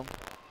 0.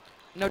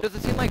 No, does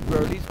it seem like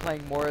Brody's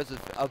playing more as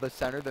of a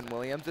center than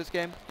Williams this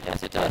game?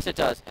 Yes, it does. Yes, it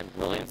does. And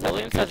Williams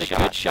Has a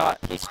good shot.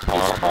 He's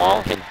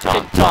tall, can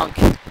dunk.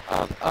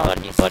 But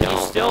he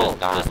still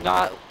does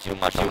not do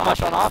much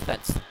on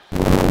offense.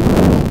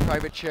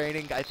 Private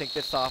training, I think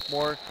this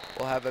sophomore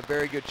will have a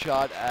very good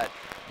shot at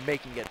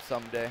making it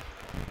someday.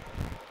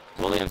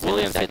 Williams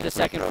hit the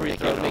second free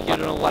throw to make it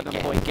an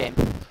 11-point game.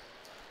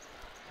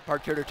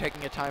 Park Tudor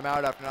taking a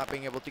timeout after not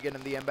being able to get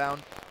in the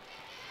inbound.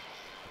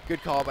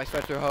 Good call by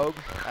Spencer Hogue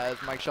as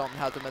Mike Shelton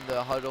has him in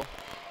the huddle.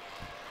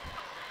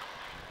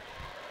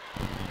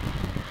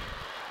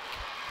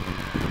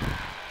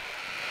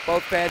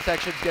 Both fan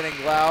sections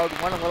getting loud,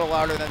 one a little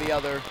louder than the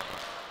other.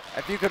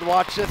 If you could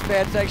watch this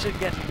fan section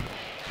get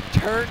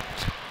turned,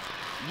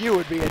 you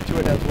would be into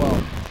it as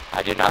well.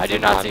 I do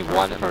not see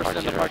one person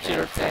in the Park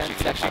Tudor fan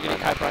section getting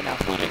hype right now,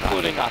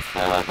 including us.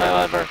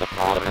 However, the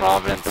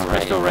Providence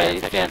Cristo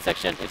Ray fan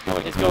section is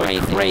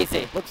going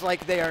crazy. Looks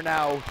like they are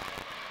now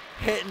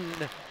hitting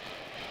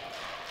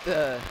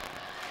the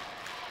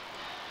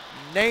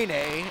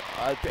Nene.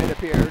 It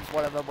appears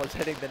one of them was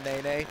hitting the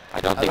Nene. I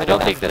don't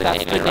think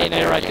that's the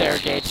Nene right there,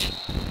 Gage.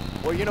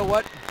 Well, you know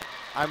what?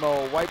 I'm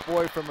a white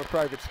boy from a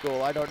private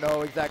school. I don't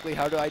know exactly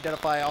how to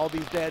identify all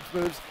these dance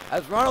moves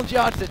as Ronald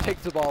Johnson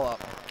takes the ball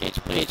up. Gage,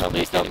 please don't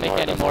make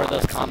any more of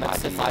those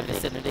comments in my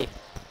vicinity.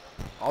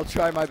 I'll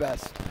try my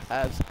best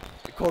as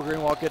Cole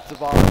Greenwald gets the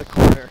ball in the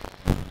corner.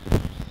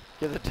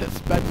 Gives it to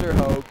Spencer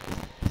Hogue.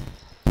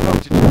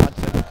 Hogue to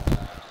Johnson.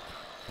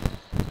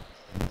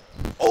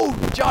 Oh,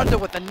 Johnson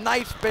with a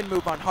nice spin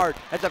move on Hart.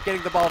 Ends up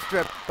getting the ball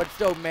stripped, but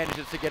still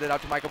manages to get it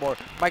out to Micah Moore.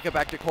 Micah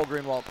back to Cole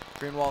Greenwald.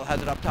 Greenwald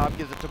has it up top,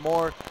 gives it to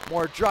Moore.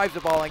 Moore drives the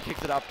ball and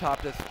kicks it up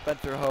top to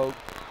Spencer Hogue.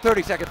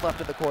 30 seconds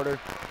left in the quarter.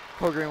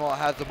 Cole Greenwald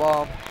has the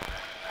ball.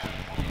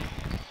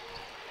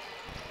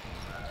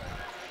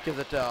 Gives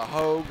it to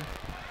Hogue.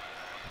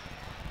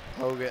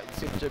 Hogue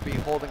seems to be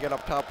holding it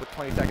up top with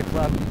 20 seconds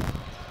left.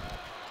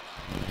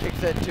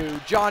 Kicks it to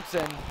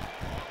Johnson.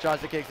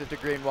 Johnson kicks it to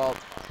Greenwald.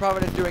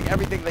 Providence doing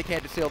everything they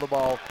can to steal the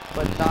ball,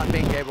 but not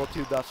being able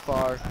to thus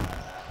far.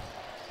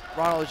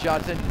 Ronald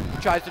Johnson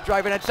tries to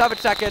drive it in 7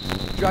 seconds,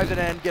 drives it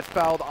in, gets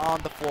fouled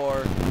on the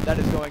floor. That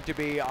is going to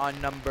be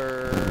on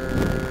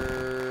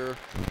number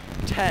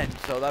 10,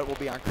 so that will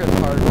be on Chris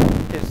Hart,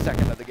 his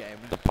second of the game.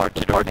 The Park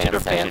Tudor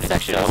fan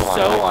section is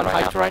so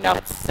unhyped right now.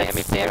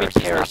 Sammy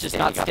Parrish is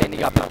not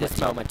standing up at this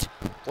moment.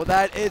 Well,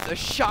 that is a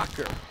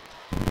shocker.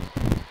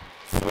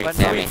 Sweet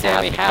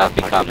Sammy has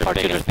become Park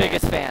Tudor's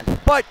biggest fan.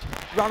 But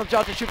Ronald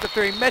Johnson shoots a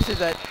 3, misses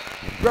it.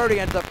 Brody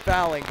ends up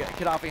fouling.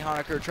 Gaddafi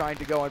Honecker trying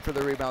to go in for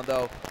the rebound,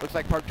 though. Looks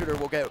like Park Tudor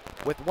will get,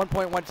 with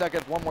 1.1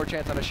 seconds, one more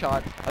chance at a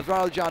shot. As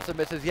Ronald Johnson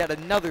misses yet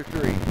another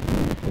 3.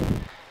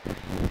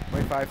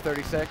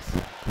 25-36.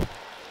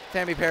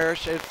 Sammy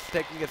Parrish is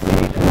taking a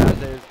seat,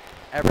 as is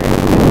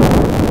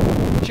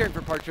everyone cheering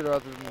for Park Tudor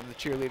other than the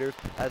cheerleaders.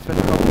 As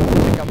Spencer Hope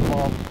will pick up the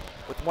ball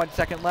with 1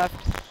 second left.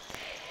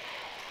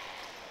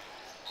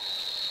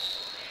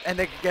 And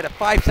they get a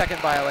 5-second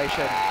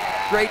violation.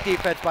 Great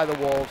defense by the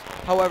Wolves.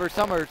 However,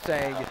 some are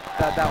saying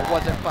that that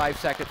wasn't 5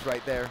 seconds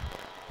right there.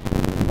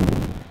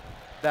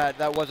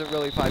 That wasn't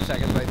really 5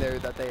 seconds right there.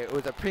 It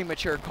was a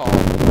premature call.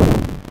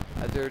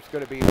 As there's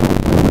going to be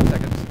 1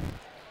 second.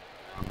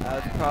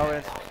 As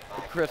Providence,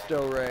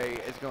 Cristo Ray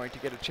is going to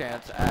get a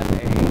chance at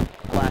a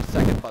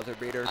last-second buzzer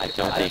beater. I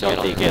don't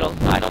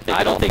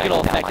think it'll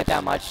affect it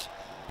that much.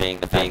 Being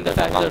the fact that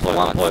there's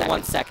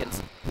 1.1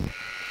 seconds.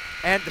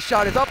 And the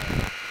shot is up.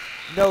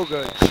 No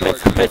good.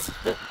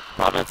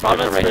 Providence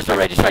already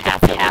tried to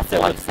pass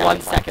it with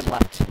 1 second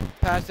left.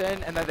 Pass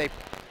in, and then they.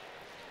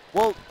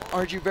 Well,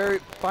 aren't you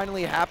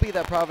finally happy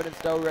that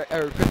Cristo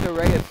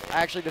Ray is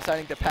actually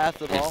deciding to pass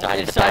the ball?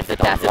 Decided to pass it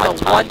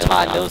the one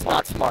time. That was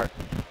not smart.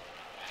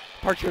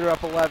 Park Tudor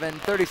up 11,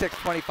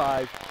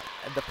 36-25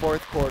 in the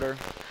 4th quarter.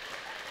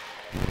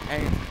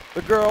 And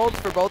the girls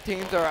for both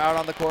teams are out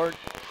on the court.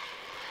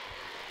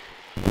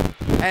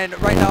 And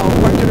right now,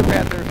 Park Tudor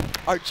Panthers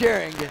are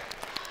cheering.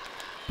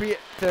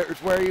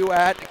 Where are you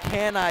at?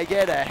 Can I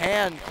get a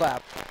hand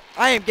clap?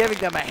 I am giving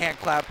them a hand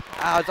clap,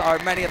 as are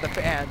many of the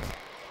fans.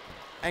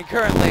 And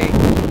currently,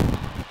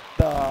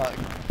 the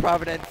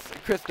Providence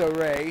Cristo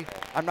Ray,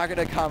 I'm not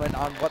going to comment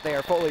on what they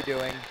are fully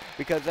doing,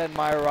 because then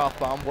Myra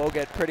Rothbaum will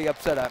get pretty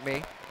upset at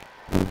me.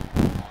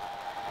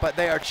 But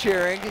they are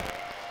cheering.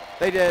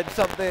 They did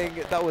something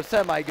that was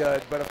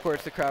semi-good, but of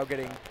course the crowd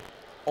getting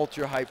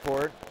ultra hype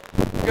for it.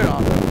 Good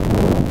on them.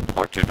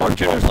 Park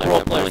Tudor's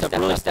role players have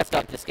really stepped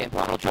up this game.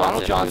 Ronald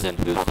Johnson,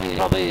 who's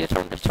probably a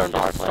turned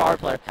star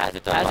player,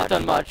 hasn't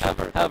done much.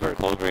 However,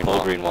 Cole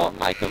Greenwald,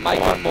 Micah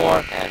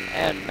Moore,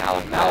 and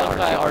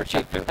Malachi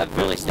Archie have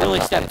really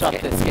stepped up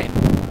this game.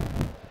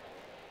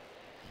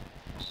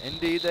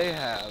 Indeed they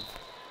have.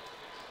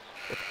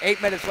 With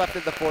 8 minutes left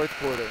in the 4th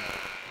quarter.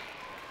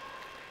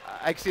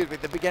 Excuse me,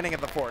 the beginning of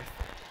the 4th.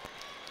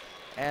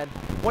 And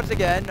once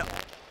again,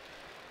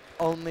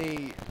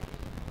 only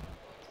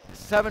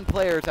 7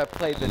 players have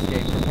played this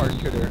game for Park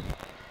Tudor.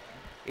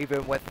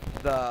 even with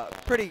the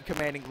pretty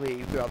commanding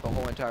lead throughout the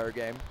whole entire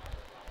game.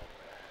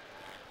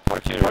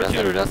 Fort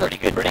Tudor does have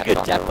pretty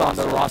good depth on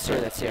the roster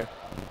this year.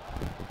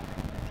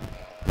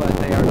 But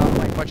they are not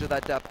playing much of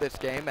that depth this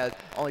game, as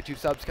only 2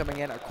 subs coming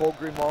in are Cole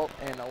Greenwald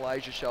and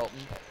Elijah Shelton,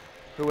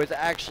 who is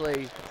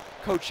actually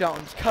Coach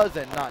Shelton's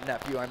cousin, not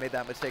nephew. I made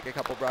that mistake a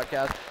couple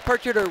broadcasts.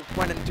 Fort Tudor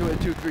went into a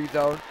 2-3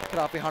 zone.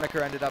 Gaddafi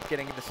Honecker ended up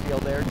getting the steal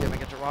there,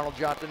 giving it to Ronald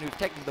Johnson, who's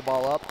taking the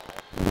ball up.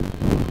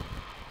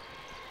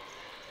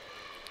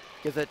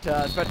 Gives it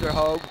to Spencer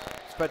Hogue.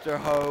 Spencer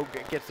Hogue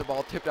gets the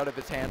ball tipped out of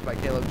his hands by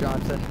Caleb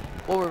Johnson.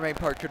 Will remain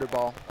Fort Tudor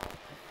ball.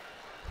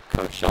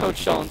 Coach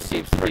Shelton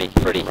seems pretty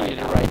heated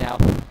right now.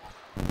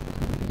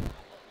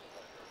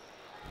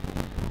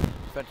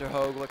 Spencer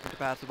Hogue looking to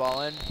pass the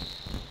ball in.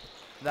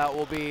 That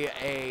will be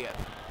a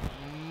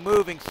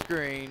moving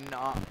screen.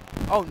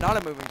 Oh,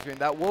 not a moving screen.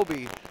 That will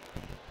be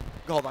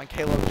called on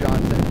Caleb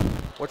Johnson,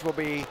 which will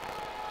be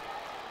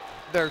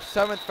their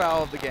 7th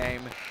foul of the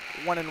game,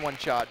 1-and-1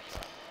 shots.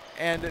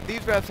 And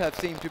these refs have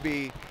seemed to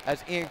be,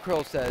 as Ian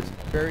Krill says,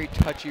 very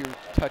touchy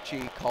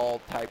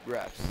call type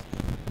refs.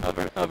 They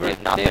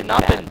have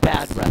not been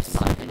bad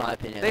refs, in my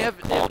opinion. They have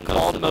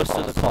called most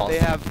of the calls. They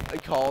have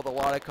called a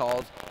lot of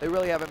calls. They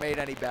really haven't made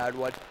any bad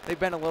ones. They've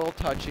been a little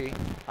touchy.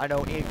 I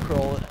know Ian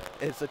Krill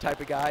is the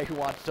type of guy who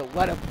wants to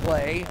let him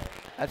play,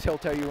 as he'll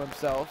tell you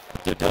himself.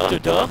 That's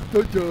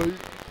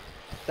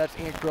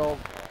Ian Krill.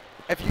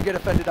 If you get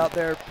offended out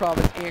there,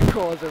 promise Ian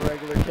Kroll is a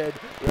regular kid.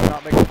 We are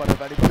not making fun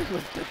of anybody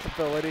with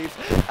disabilities.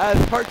 As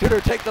Fort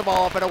Tudor takes the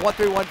ball up in a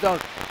 1-3-1 zone.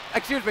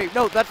 Excuse me,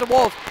 no, that's the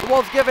Wolves. The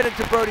Wolves give it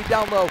into Brody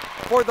down low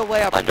for the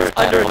layup. Under a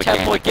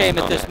 10-point game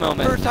at this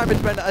moment. First time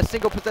it's been a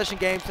single possession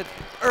game since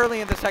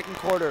early in the 2nd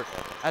quarter.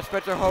 As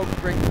Spencer Hogue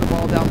brings the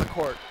ball down the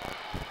court.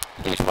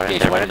 He's winning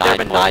there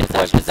been 9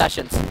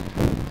 possessions.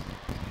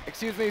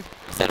 Excuse me?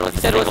 Said it was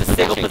a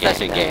single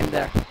possession game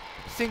there.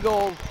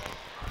 Single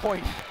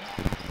point.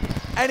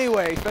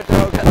 Anyway, Spencer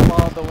Hogue has the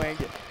ball on the wing.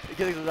 He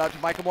gives it out to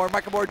Michael Moore.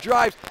 Michael Moore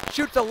drives,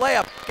 shoots a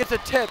layup, gets a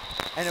tip,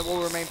 and it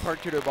will remain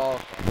Fort Tudor ball.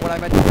 What I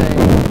meant to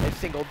say is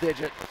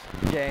single-digit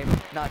game,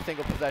 not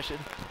single possession.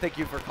 Thank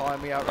you for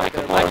calling me out right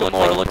there. Michael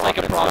Moore looks like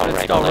a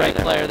Providence Star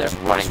player there.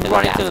 Running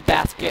to the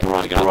basket,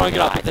 throwing it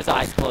up with his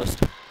eyes closed.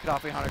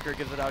 Gaddafi Honecker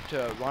gives it out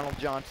to Ronald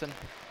Johnson.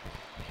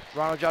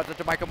 Ronald Johnson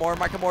to Michael Moore.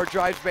 Michael Moore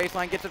drives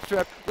baseline, gets it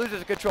stripped,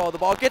 loses control of the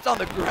ball, gets on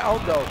the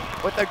ground though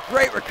with a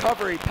great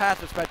recovery pass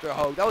to Spencer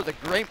Hogue. That was a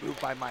great move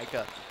by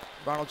Micah.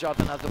 Ronald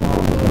Johnson has the ball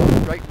on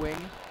the right wing.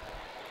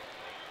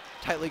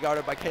 Tightly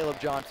guarded by Caleb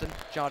Johnson.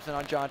 Johnson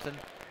on Johnson.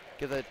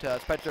 Gives it to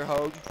Spencer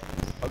Hogue.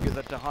 Hogue gives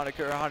it to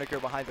Honecker. Honecker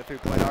behind the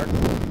 3-point arc.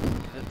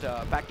 Gives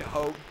it back to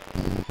Hogue.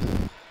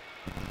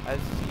 As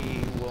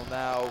he will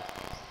now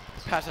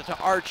pass it to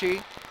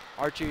Archie.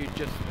 Archie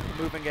just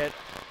moving it,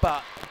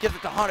 but gives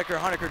it to Honecker.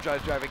 Honecker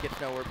drives driving, gets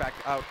nowhere. Back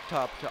out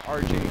top to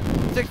Archie.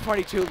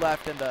 6:22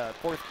 left in the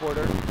 4th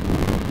quarter.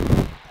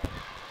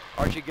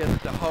 Archie gives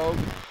it to Hogue.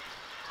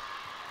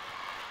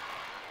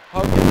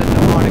 Hogue gives it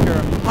to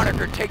Honecker.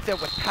 Honecker takes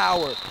it with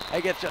power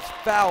and gets just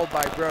fouled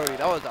by Brody.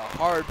 That was a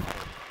hard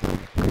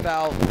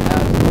foul,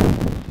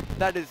 as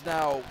that is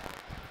now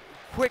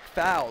quick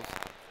fouls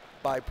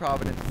by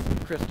Providence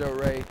Cristo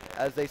Ray,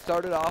 as they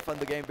started off on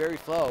the game very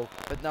slow,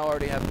 but now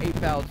already have 8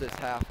 fouls this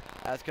half,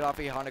 as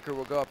Gaddafi Honecker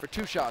will go up for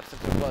 2 shots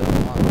since it was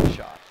on the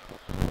shot.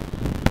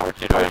 Fort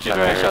Tudor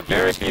shot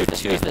very few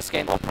twos this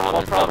game,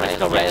 while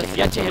Providence has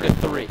yet to hit a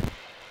 3.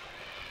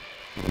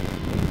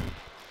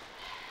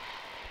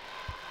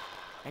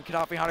 And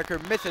Gaddafi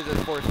Honecker misses his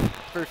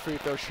first free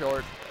throw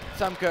short.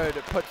 Some could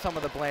put some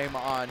of the blame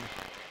on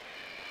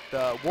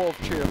the Wolf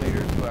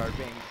cheerleaders, who are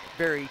being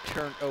very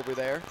turned over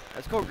there,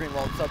 as Cole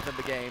Greenwald subs in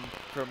the game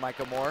for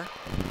Michael Moore.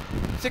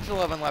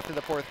 6:11 left in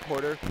the 4th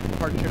quarter.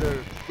 Fort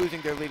Tudor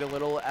losing their lead a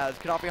little, as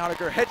Gaddafi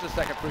Honecker hits the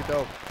 2nd free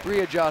throw,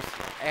 readjusts,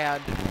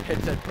 and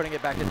hits it, putting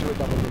it back into a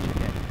double-digit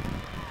game.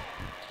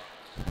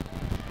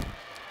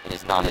 It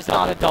is not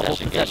a double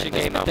possession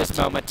game at this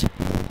moment.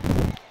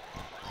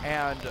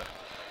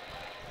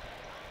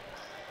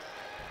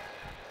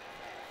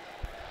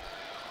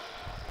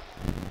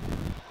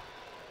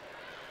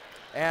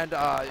 And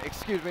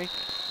excuse me,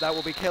 that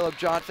will be Caleb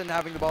Johnson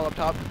having the ball up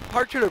top.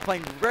 Fort Tudor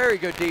playing very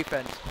good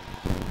defense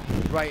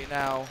right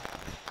now.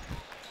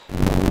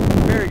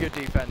 Very good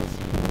defense.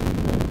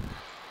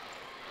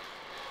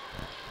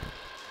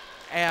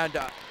 And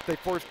they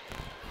forced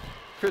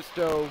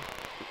Cristo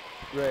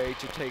Ray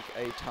to take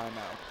a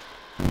timeout.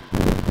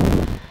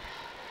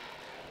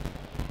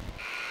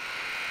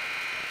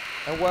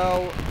 And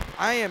well,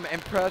 I am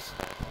impressed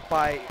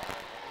by,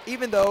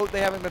 even though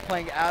they haven't been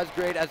playing as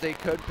great as they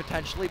could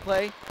potentially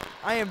play,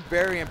 I am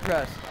very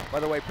impressed by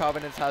the way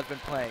Providence has been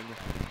playing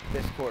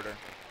this quarter.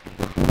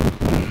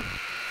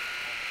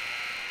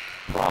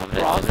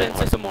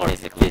 Providence is a more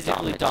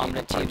physically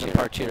dominant team than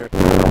Fort Tudor.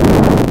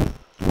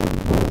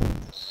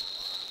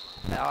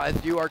 Now,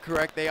 as you are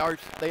correct, they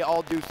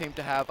all do seem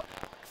to have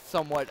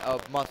somewhat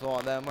of muscle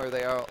on them, or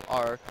they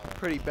are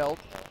pretty built.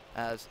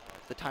 As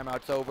the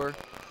timeout's over,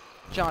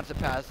 Johnson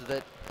passes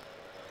it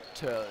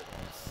to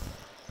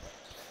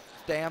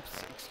Stamps,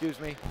 excuse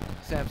me.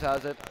 Stamps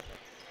has it.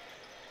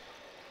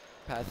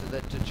 Passes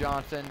it to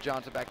Johnson.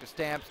 Johnson back to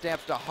Stamps.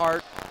 Stamps to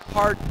Hart.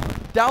 Hart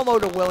down low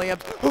to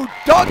Williams, who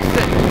dunks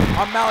it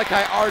on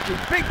Malachi Archer.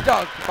 Big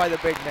dunk by the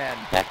big man.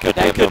 That could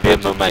be a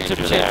momentum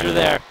changer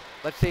there.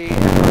 Let's see if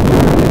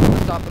it's able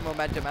to stop the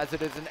momentum, as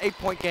it is an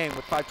 8-point game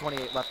with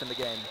 5:28 left in the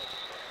game.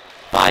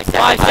 5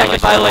 second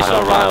violation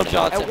on Ronald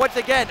Johnson. And once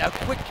again, a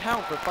quick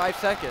count for 5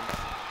 seconds.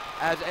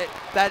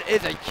 That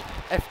is a,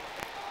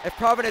 if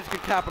Providence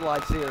could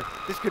capitalize here,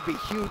 this could be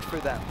huge for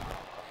them.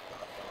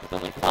 With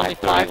only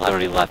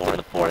 5:30 left in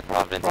the fourth,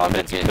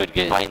 Providence could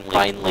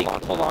finally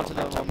hold on to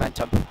the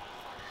momentum.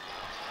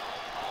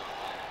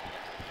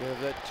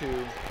 Give it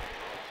to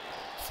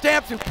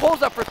Stamps, who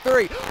pulls up for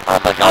 3. Oh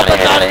my God, hit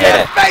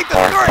it. Made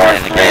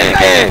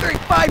the 3.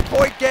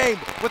 5-point game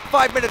with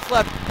 5 minutes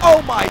left.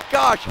 Oh my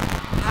gosh.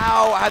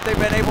 How have they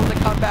been able to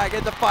come back?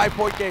 It's a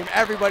 5-point game.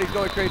 Everybody's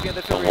going crazy in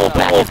this arena.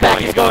 The whole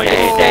back is going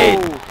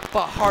insane.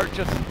 But Hart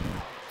just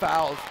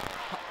fouls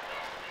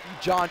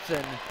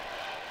Johnson.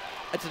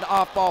 It's an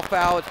off-ball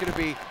foul. It's going to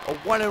be a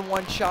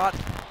 1-and-1 shot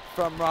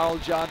from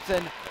Ronald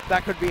Johnson.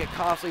 That could be a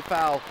costly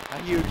foul.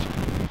 A huge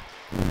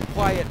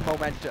quiet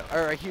momentum,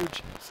 or a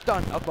huge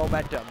stunt of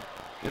momentum.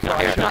 You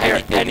can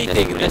hear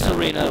anything in this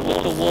arena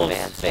with the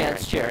Wolves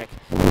fans cheering.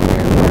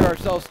 Hear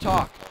ourselves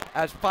talk.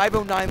 As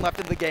 5:09 left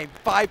in the game,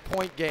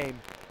 5-point game.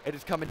 It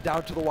is coming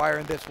down to the wire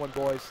in this one,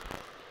 boys.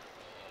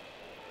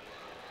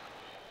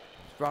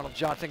 Ronald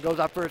Johnson goes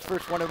up for his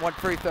first 1-and-1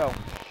 free throw.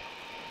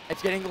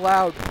 It's getting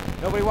loud.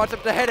 Nobody wants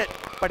him to hit it,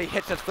 but he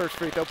hits his first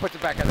free throw, puts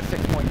it back at a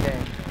 6-point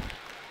game.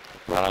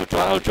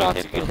 Ronald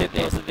Johnson could hit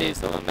both of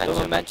these. The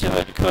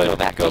momentum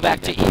could go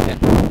back to even.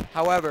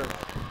 However,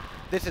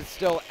 this is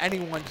still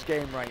anyone's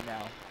game right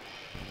now.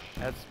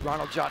 As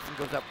Ronald Johnson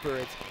goes up for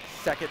his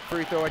second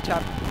free throw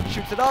attempt,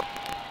 shoots it up,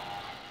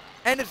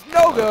 and it's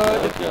no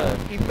good.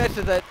 He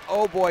misses it.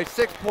 Oh boy,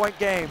 6-point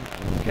game.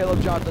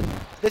 Caleb Johnson.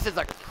 This is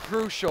a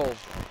crucial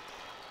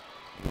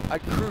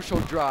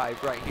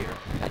drive right here.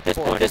 At this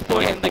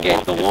point in the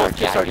game, the Wolves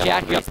just are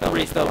jacking up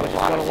threes, though, which is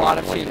what a lot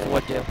of teams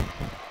would do.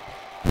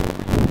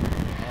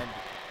 And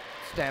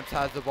Stamps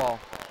has the ball.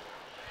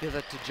 Gives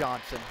it to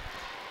Johnson.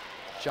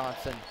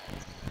 Johnson.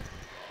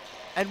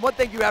 And one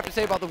thing you have to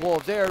say about the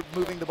Wolves, they are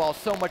moving the ball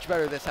so much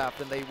better this half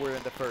than they were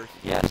in the first.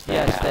 Yes,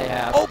 they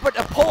have. Oh, but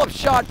a pull-up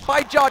shot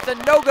by Johnson,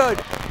 no good.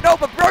 No,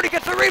 but Brody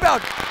gets the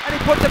rebound, and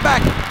he puts it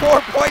back.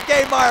 4-point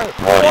game, Meyer.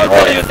 4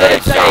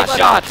 minutes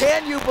shot.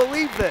 Can you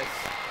believe this?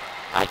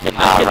 I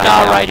cannot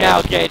right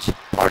now, Gage.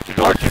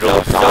 Tudor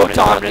so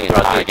dominant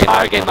throughout the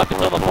entire game up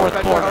until the fourth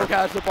quarter. Hogue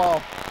has the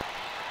ball.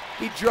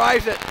 He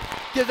drives it,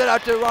 gives it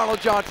out to Ronald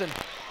Johnson.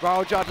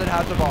 Ronald Johnson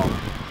has the ball.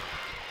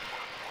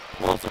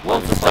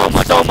 Wolves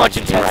so much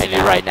intensity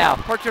right now.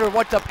 Tudor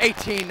once up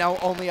 18, now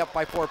only up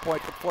by 4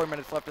 points with 4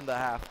 minutes left in the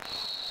half.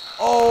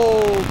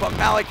 Oh, but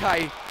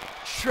Malachi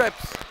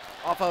trips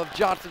off of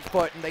Johnson's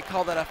foot, and they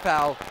call that a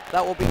foul.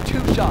 That will be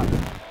 2 shots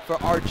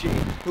for Archie,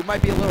 who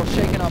might be a little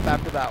shaken up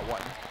after that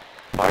one.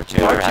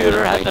 Tudor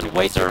has been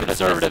way too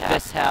conservative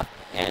this half,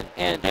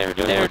 and they're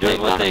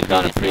doing what they've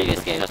done in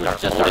previous games, which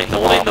is just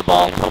holding the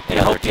ball and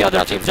hope the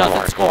other team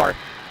doesn't score.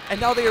 And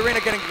now the arena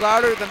getting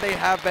louder than they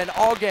have been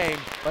all game,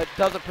 but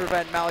doesn't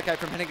prevent Malachi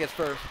from hitting his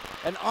first.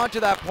 And on to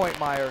that point,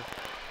 Meyer.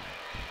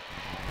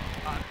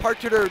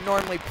 Tudor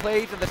normally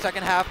plays in the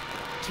second half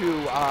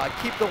to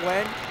keep the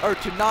win, or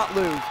to not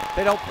lose.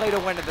 They don't play to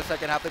win in the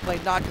second half, they play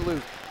not to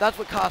lose. That's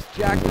what cost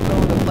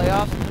Jacksonville in the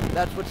playoffs.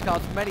 That's what's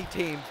cost many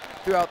teams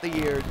throughout the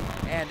years,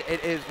 and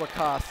it is what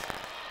costs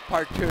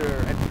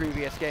Tudor in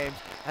previous games.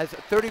 As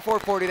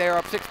 34-40, they are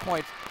up 6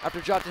 points after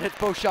Johnson hits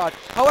both shots.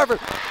 However,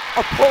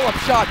 a pull-up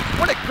shot.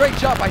 What a great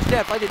shot by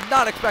Stamps. I did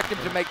not expect him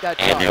to make that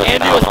shot.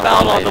 Andy was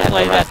fouled on the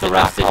play that the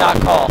refs did not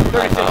call.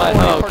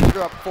 36-40,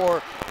 Tudor up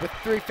 4 with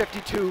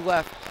 3:52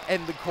 left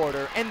in the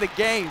quarter. In the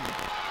game,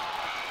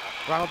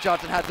 Ronald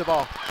Johnson has the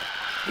ball.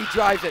 He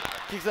drives it.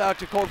 Kicks it out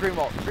to Cole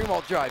Greenwald.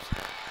 Greenwald drives.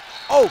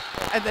 Oh,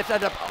 and this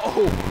ends up,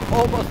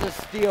 almost a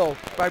steal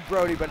by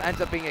Brody, but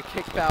ends up being a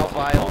kickball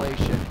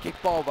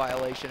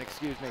violation,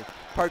 excuse me.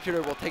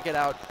 Tudor will take it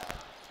out.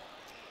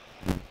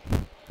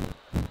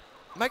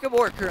 Micah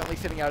Moore currently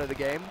sitting out of the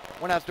game.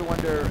 One has to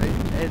wonder,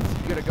 is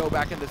he going to go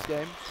back in this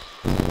game?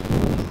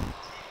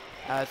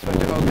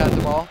 Spencer Hogue has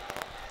the ball.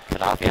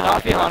 Gaddafi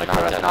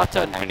has not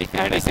done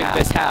anything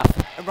this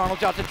half. And Ronald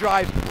Johnson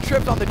drives,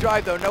 trips on the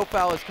drive though, no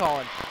foul is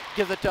calling.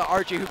 Gives it to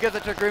Archie, who gives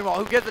it to Greenwald,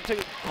 who gives it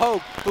to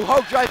Hogue, who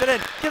Hogue drives it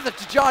in, gives it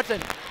to Johnson,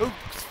 who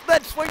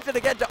then swings it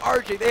again to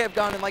Archie. They have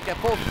gone in like a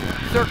full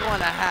circle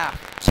and a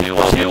half. Two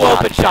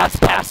open shots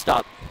passed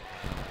up.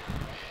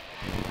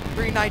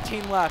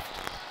 3:19 left.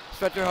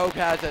 Spencer Hogue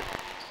has it,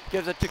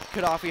 gives it to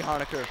Gaddafi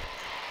Honecker.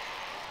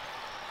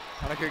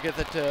 Honecker gives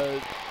it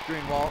to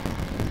Greenwald.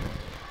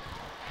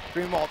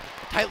 Greenwald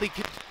tightly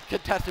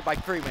contested by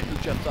Freeman, who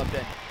just subbed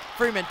in.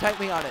 Freeman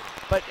tightly on it,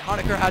 but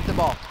Honecker has the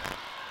ball.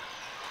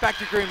 Back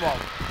to Greenwald.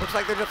 Looks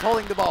like they're just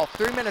holding the ball.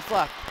 3 minutes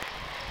left.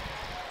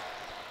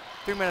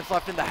 3 minutes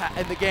left in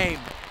the game.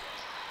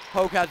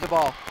 Hogue has the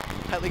ball.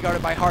 Tightly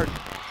guarded by Hart.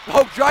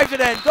 Hope drives it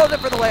in, goes in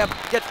for the layup,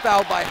 gets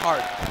fouled by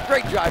Hart.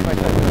 Great drive by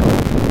Spencer.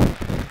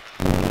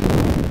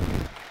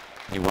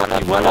 He went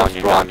up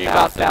strong, he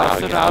got fouled,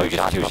 so now he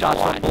gets 2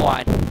 shots from the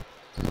line.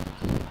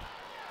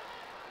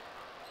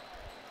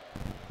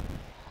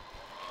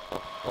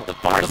 The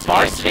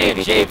varsity and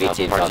JV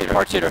teams on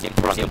Tudor seem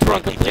to run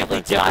completely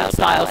different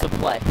styles of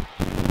play.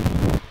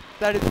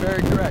 That is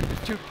very correct.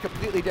 It's 2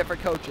 completely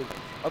different coaches.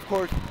 Of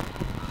course,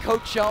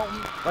 Coach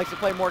Shelton likes to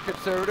play more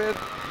conservative.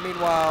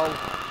 Meanwhile,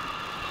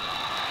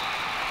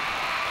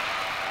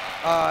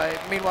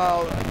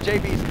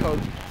 JV's coach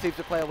seems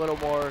to play a little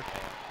more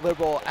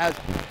liberal, as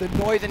the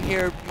noise in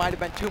here might have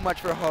been too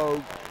much for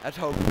Hogue, as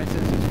Hogue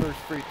misses his first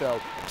free throw.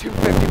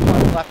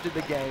 2:51 left in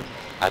the game.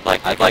 I'd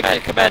like to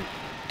commend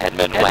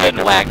Edmund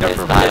Wagner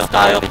for his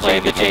style of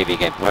playing the JV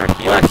game, where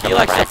he likes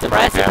to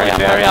press and be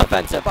very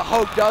offensive. But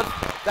Hogue does,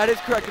 that is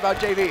correct about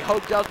JV.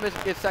 Hogue does miss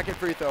his second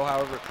free throw,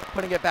 however,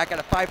 putting it back at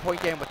a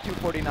 5-point game with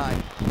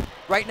 2:49.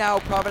 Right now,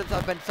 Providence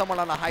has been somewhat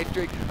on a high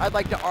streak. I'd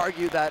like to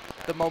argue that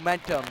the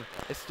momentum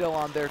is still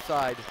on their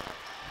side,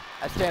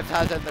 as Stamps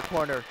has it in the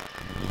corner.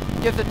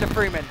 Gives it to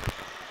Freeman.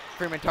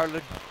 Freeman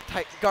guarded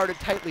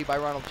tightly by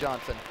Ronald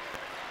Johnson.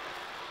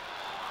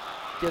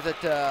 Gives it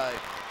to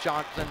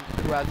Johnson,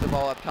 who has the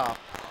ball up top.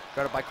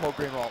 Guarded by Cole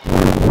Greenwald.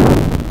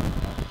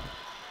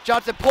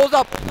 Johnson pulls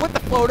up with the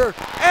floater,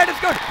 and it's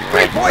good.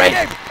 3-point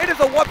game. It is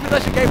a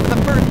 1-possession game for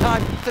the first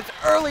time since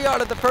early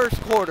on in the first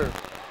quarter.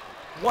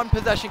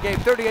 1-possession game,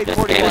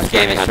 38-41. This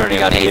game is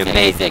turning out to be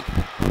amazing.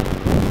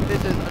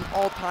 This is an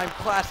all-time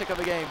classic of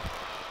a game.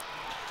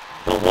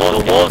 The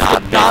Wolves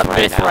could not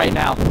miss right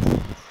now.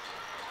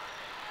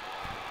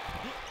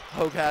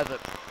 Hogue has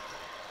it.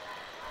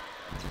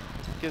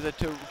 Gives it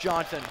to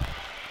Johnson.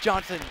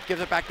 Johnson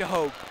gives it back to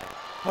Hogue.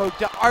 Hogue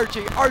to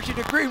Archie. Archie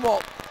to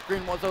Greenwald.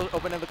 Greenwald's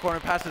open in the corner,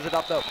 passes it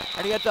up though.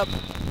 And he ends up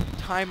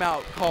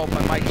timeout called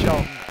by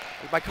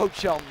Coach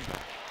Shelton.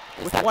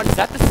 With 1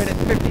 minute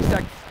 50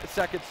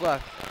 seconds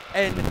left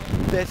in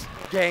this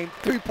game.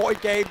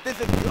 3-point game. This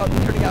is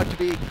turning out to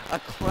be a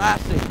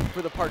classic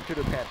for the Park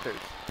Tudor Panthers.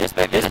 This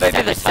may be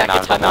the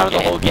second time out of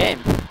the whole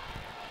game.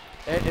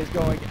 It is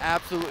going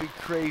absolutely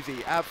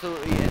crazy,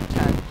 absolutely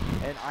intense,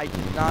 and I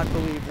cannot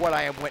believe what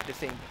I am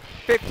witnessing.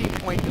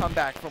 15-point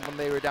comeback from when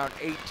they were down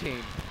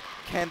 18.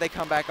 Can they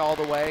come back all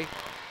the way?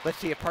 Let's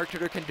see if Park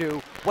Tudor can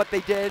do what they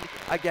did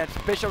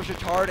against Bishop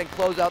Chatard and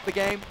close out the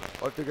game,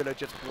 or if they're going to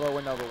just blow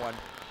another one.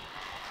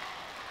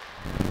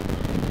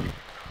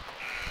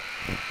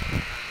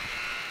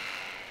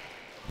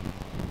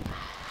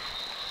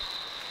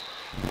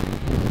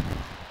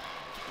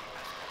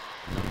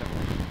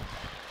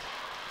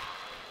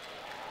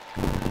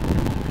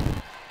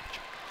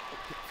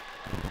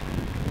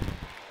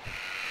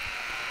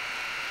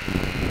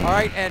 All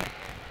right, and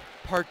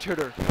Park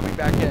Tudor coming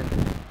back in.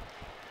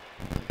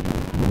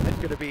 It's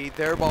going to be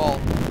their ball.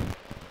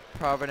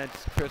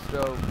 Providence,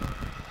 Cristo.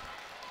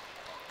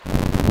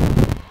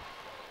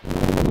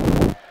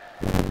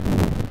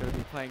 Going to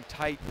be playing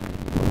tight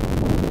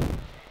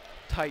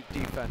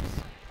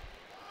defense.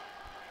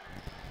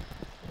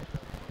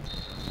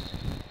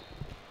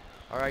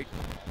 All right,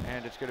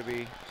 and it's going to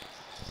be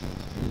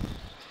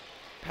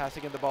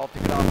passing in the ball to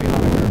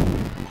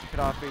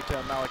Gaddafi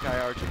to Malachi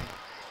Archie.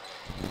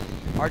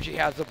 Archie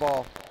has the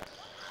ball.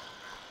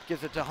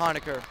 Gives it to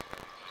Honecker.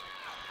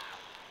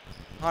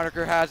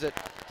 Honecker has it.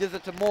 Gives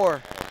it to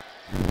Moore.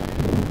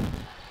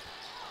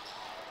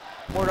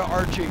 Moore to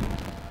Archie.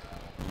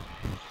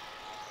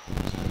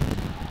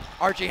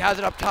 Archie has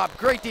it up top.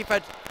 Great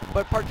defense,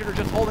 but Park Tudor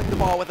just holding the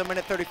ball with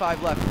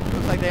 1:35 left.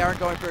 Looks like they aren't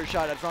going for a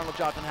shot as Ronald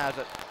Johnson has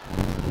it.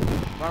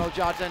 Ronald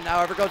Johnson,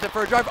 however, goes in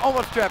for a drive.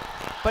 Almost tripped,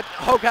 but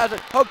Hogue has it.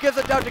 Hogue gives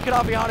it down to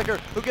Gaddafi Honecker,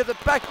 who gives it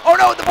back. Oh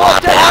no, the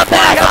ball's dead!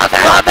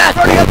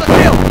 Brody has the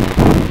steal!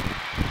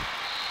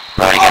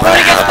 Brody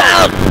gets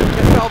fouled!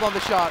 Gets fouled on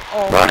the shot.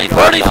 Oh, Brody's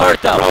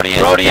hurt though. Brody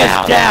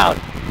is down.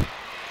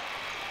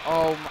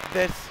 Oh,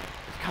 this is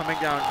coming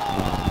down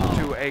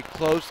to a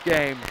close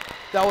game.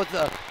 That was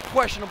a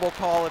questionable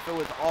call if it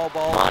was all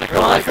ball.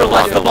 Honecker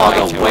left the ball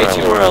go way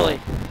too early.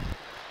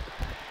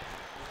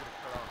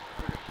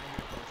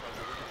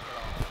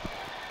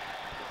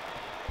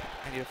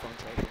 I need a phone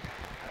charger.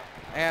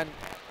 And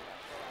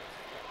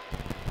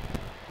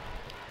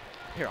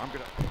here, I'm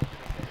gonna.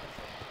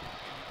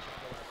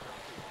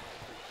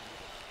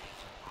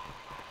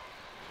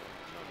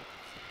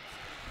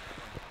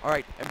 All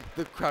right, and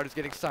the crowd is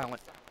getting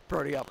silent.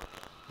 Brody up.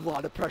 A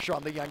lot of pressure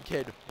on the young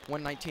kid.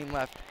 1:19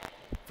 left.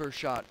 First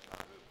shot.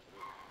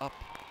 Up.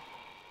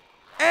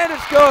 And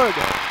it's good.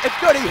 It's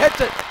good. He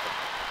hits it.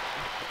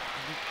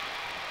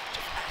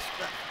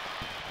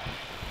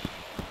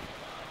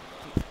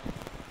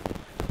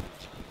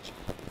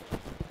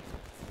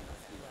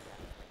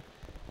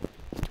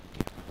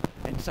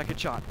 And second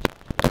shot.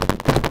 A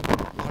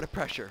lot of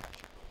pressure.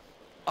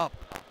 Up.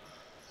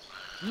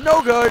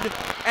 No good.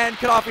 And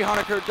Gaddafi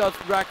Honecker does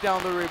rack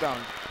down the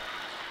rebound.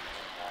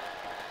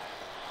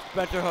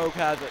 Spencer Hogue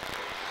has it.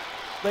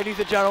 Ladies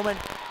and gentlemen,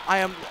 I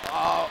am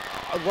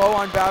low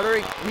on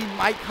battery. We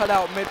might cut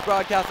out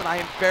mid-broadcast, and I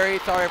am very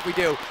sorry if we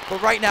do.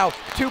 But right now,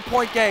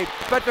 2-point game.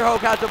 Spencer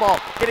Hogue has the ball,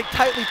 getting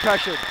tightly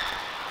pressured.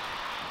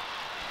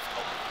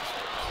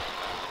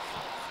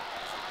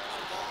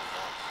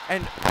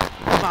 And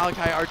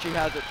Malachi Archie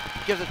has it.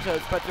 Gives it to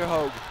Spencer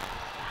Hogue.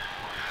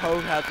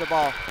 Hogue has the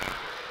ball.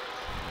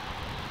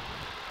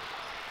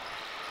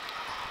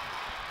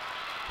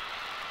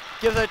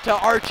 Gives it to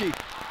Archie.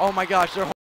 Oh my gosh, they're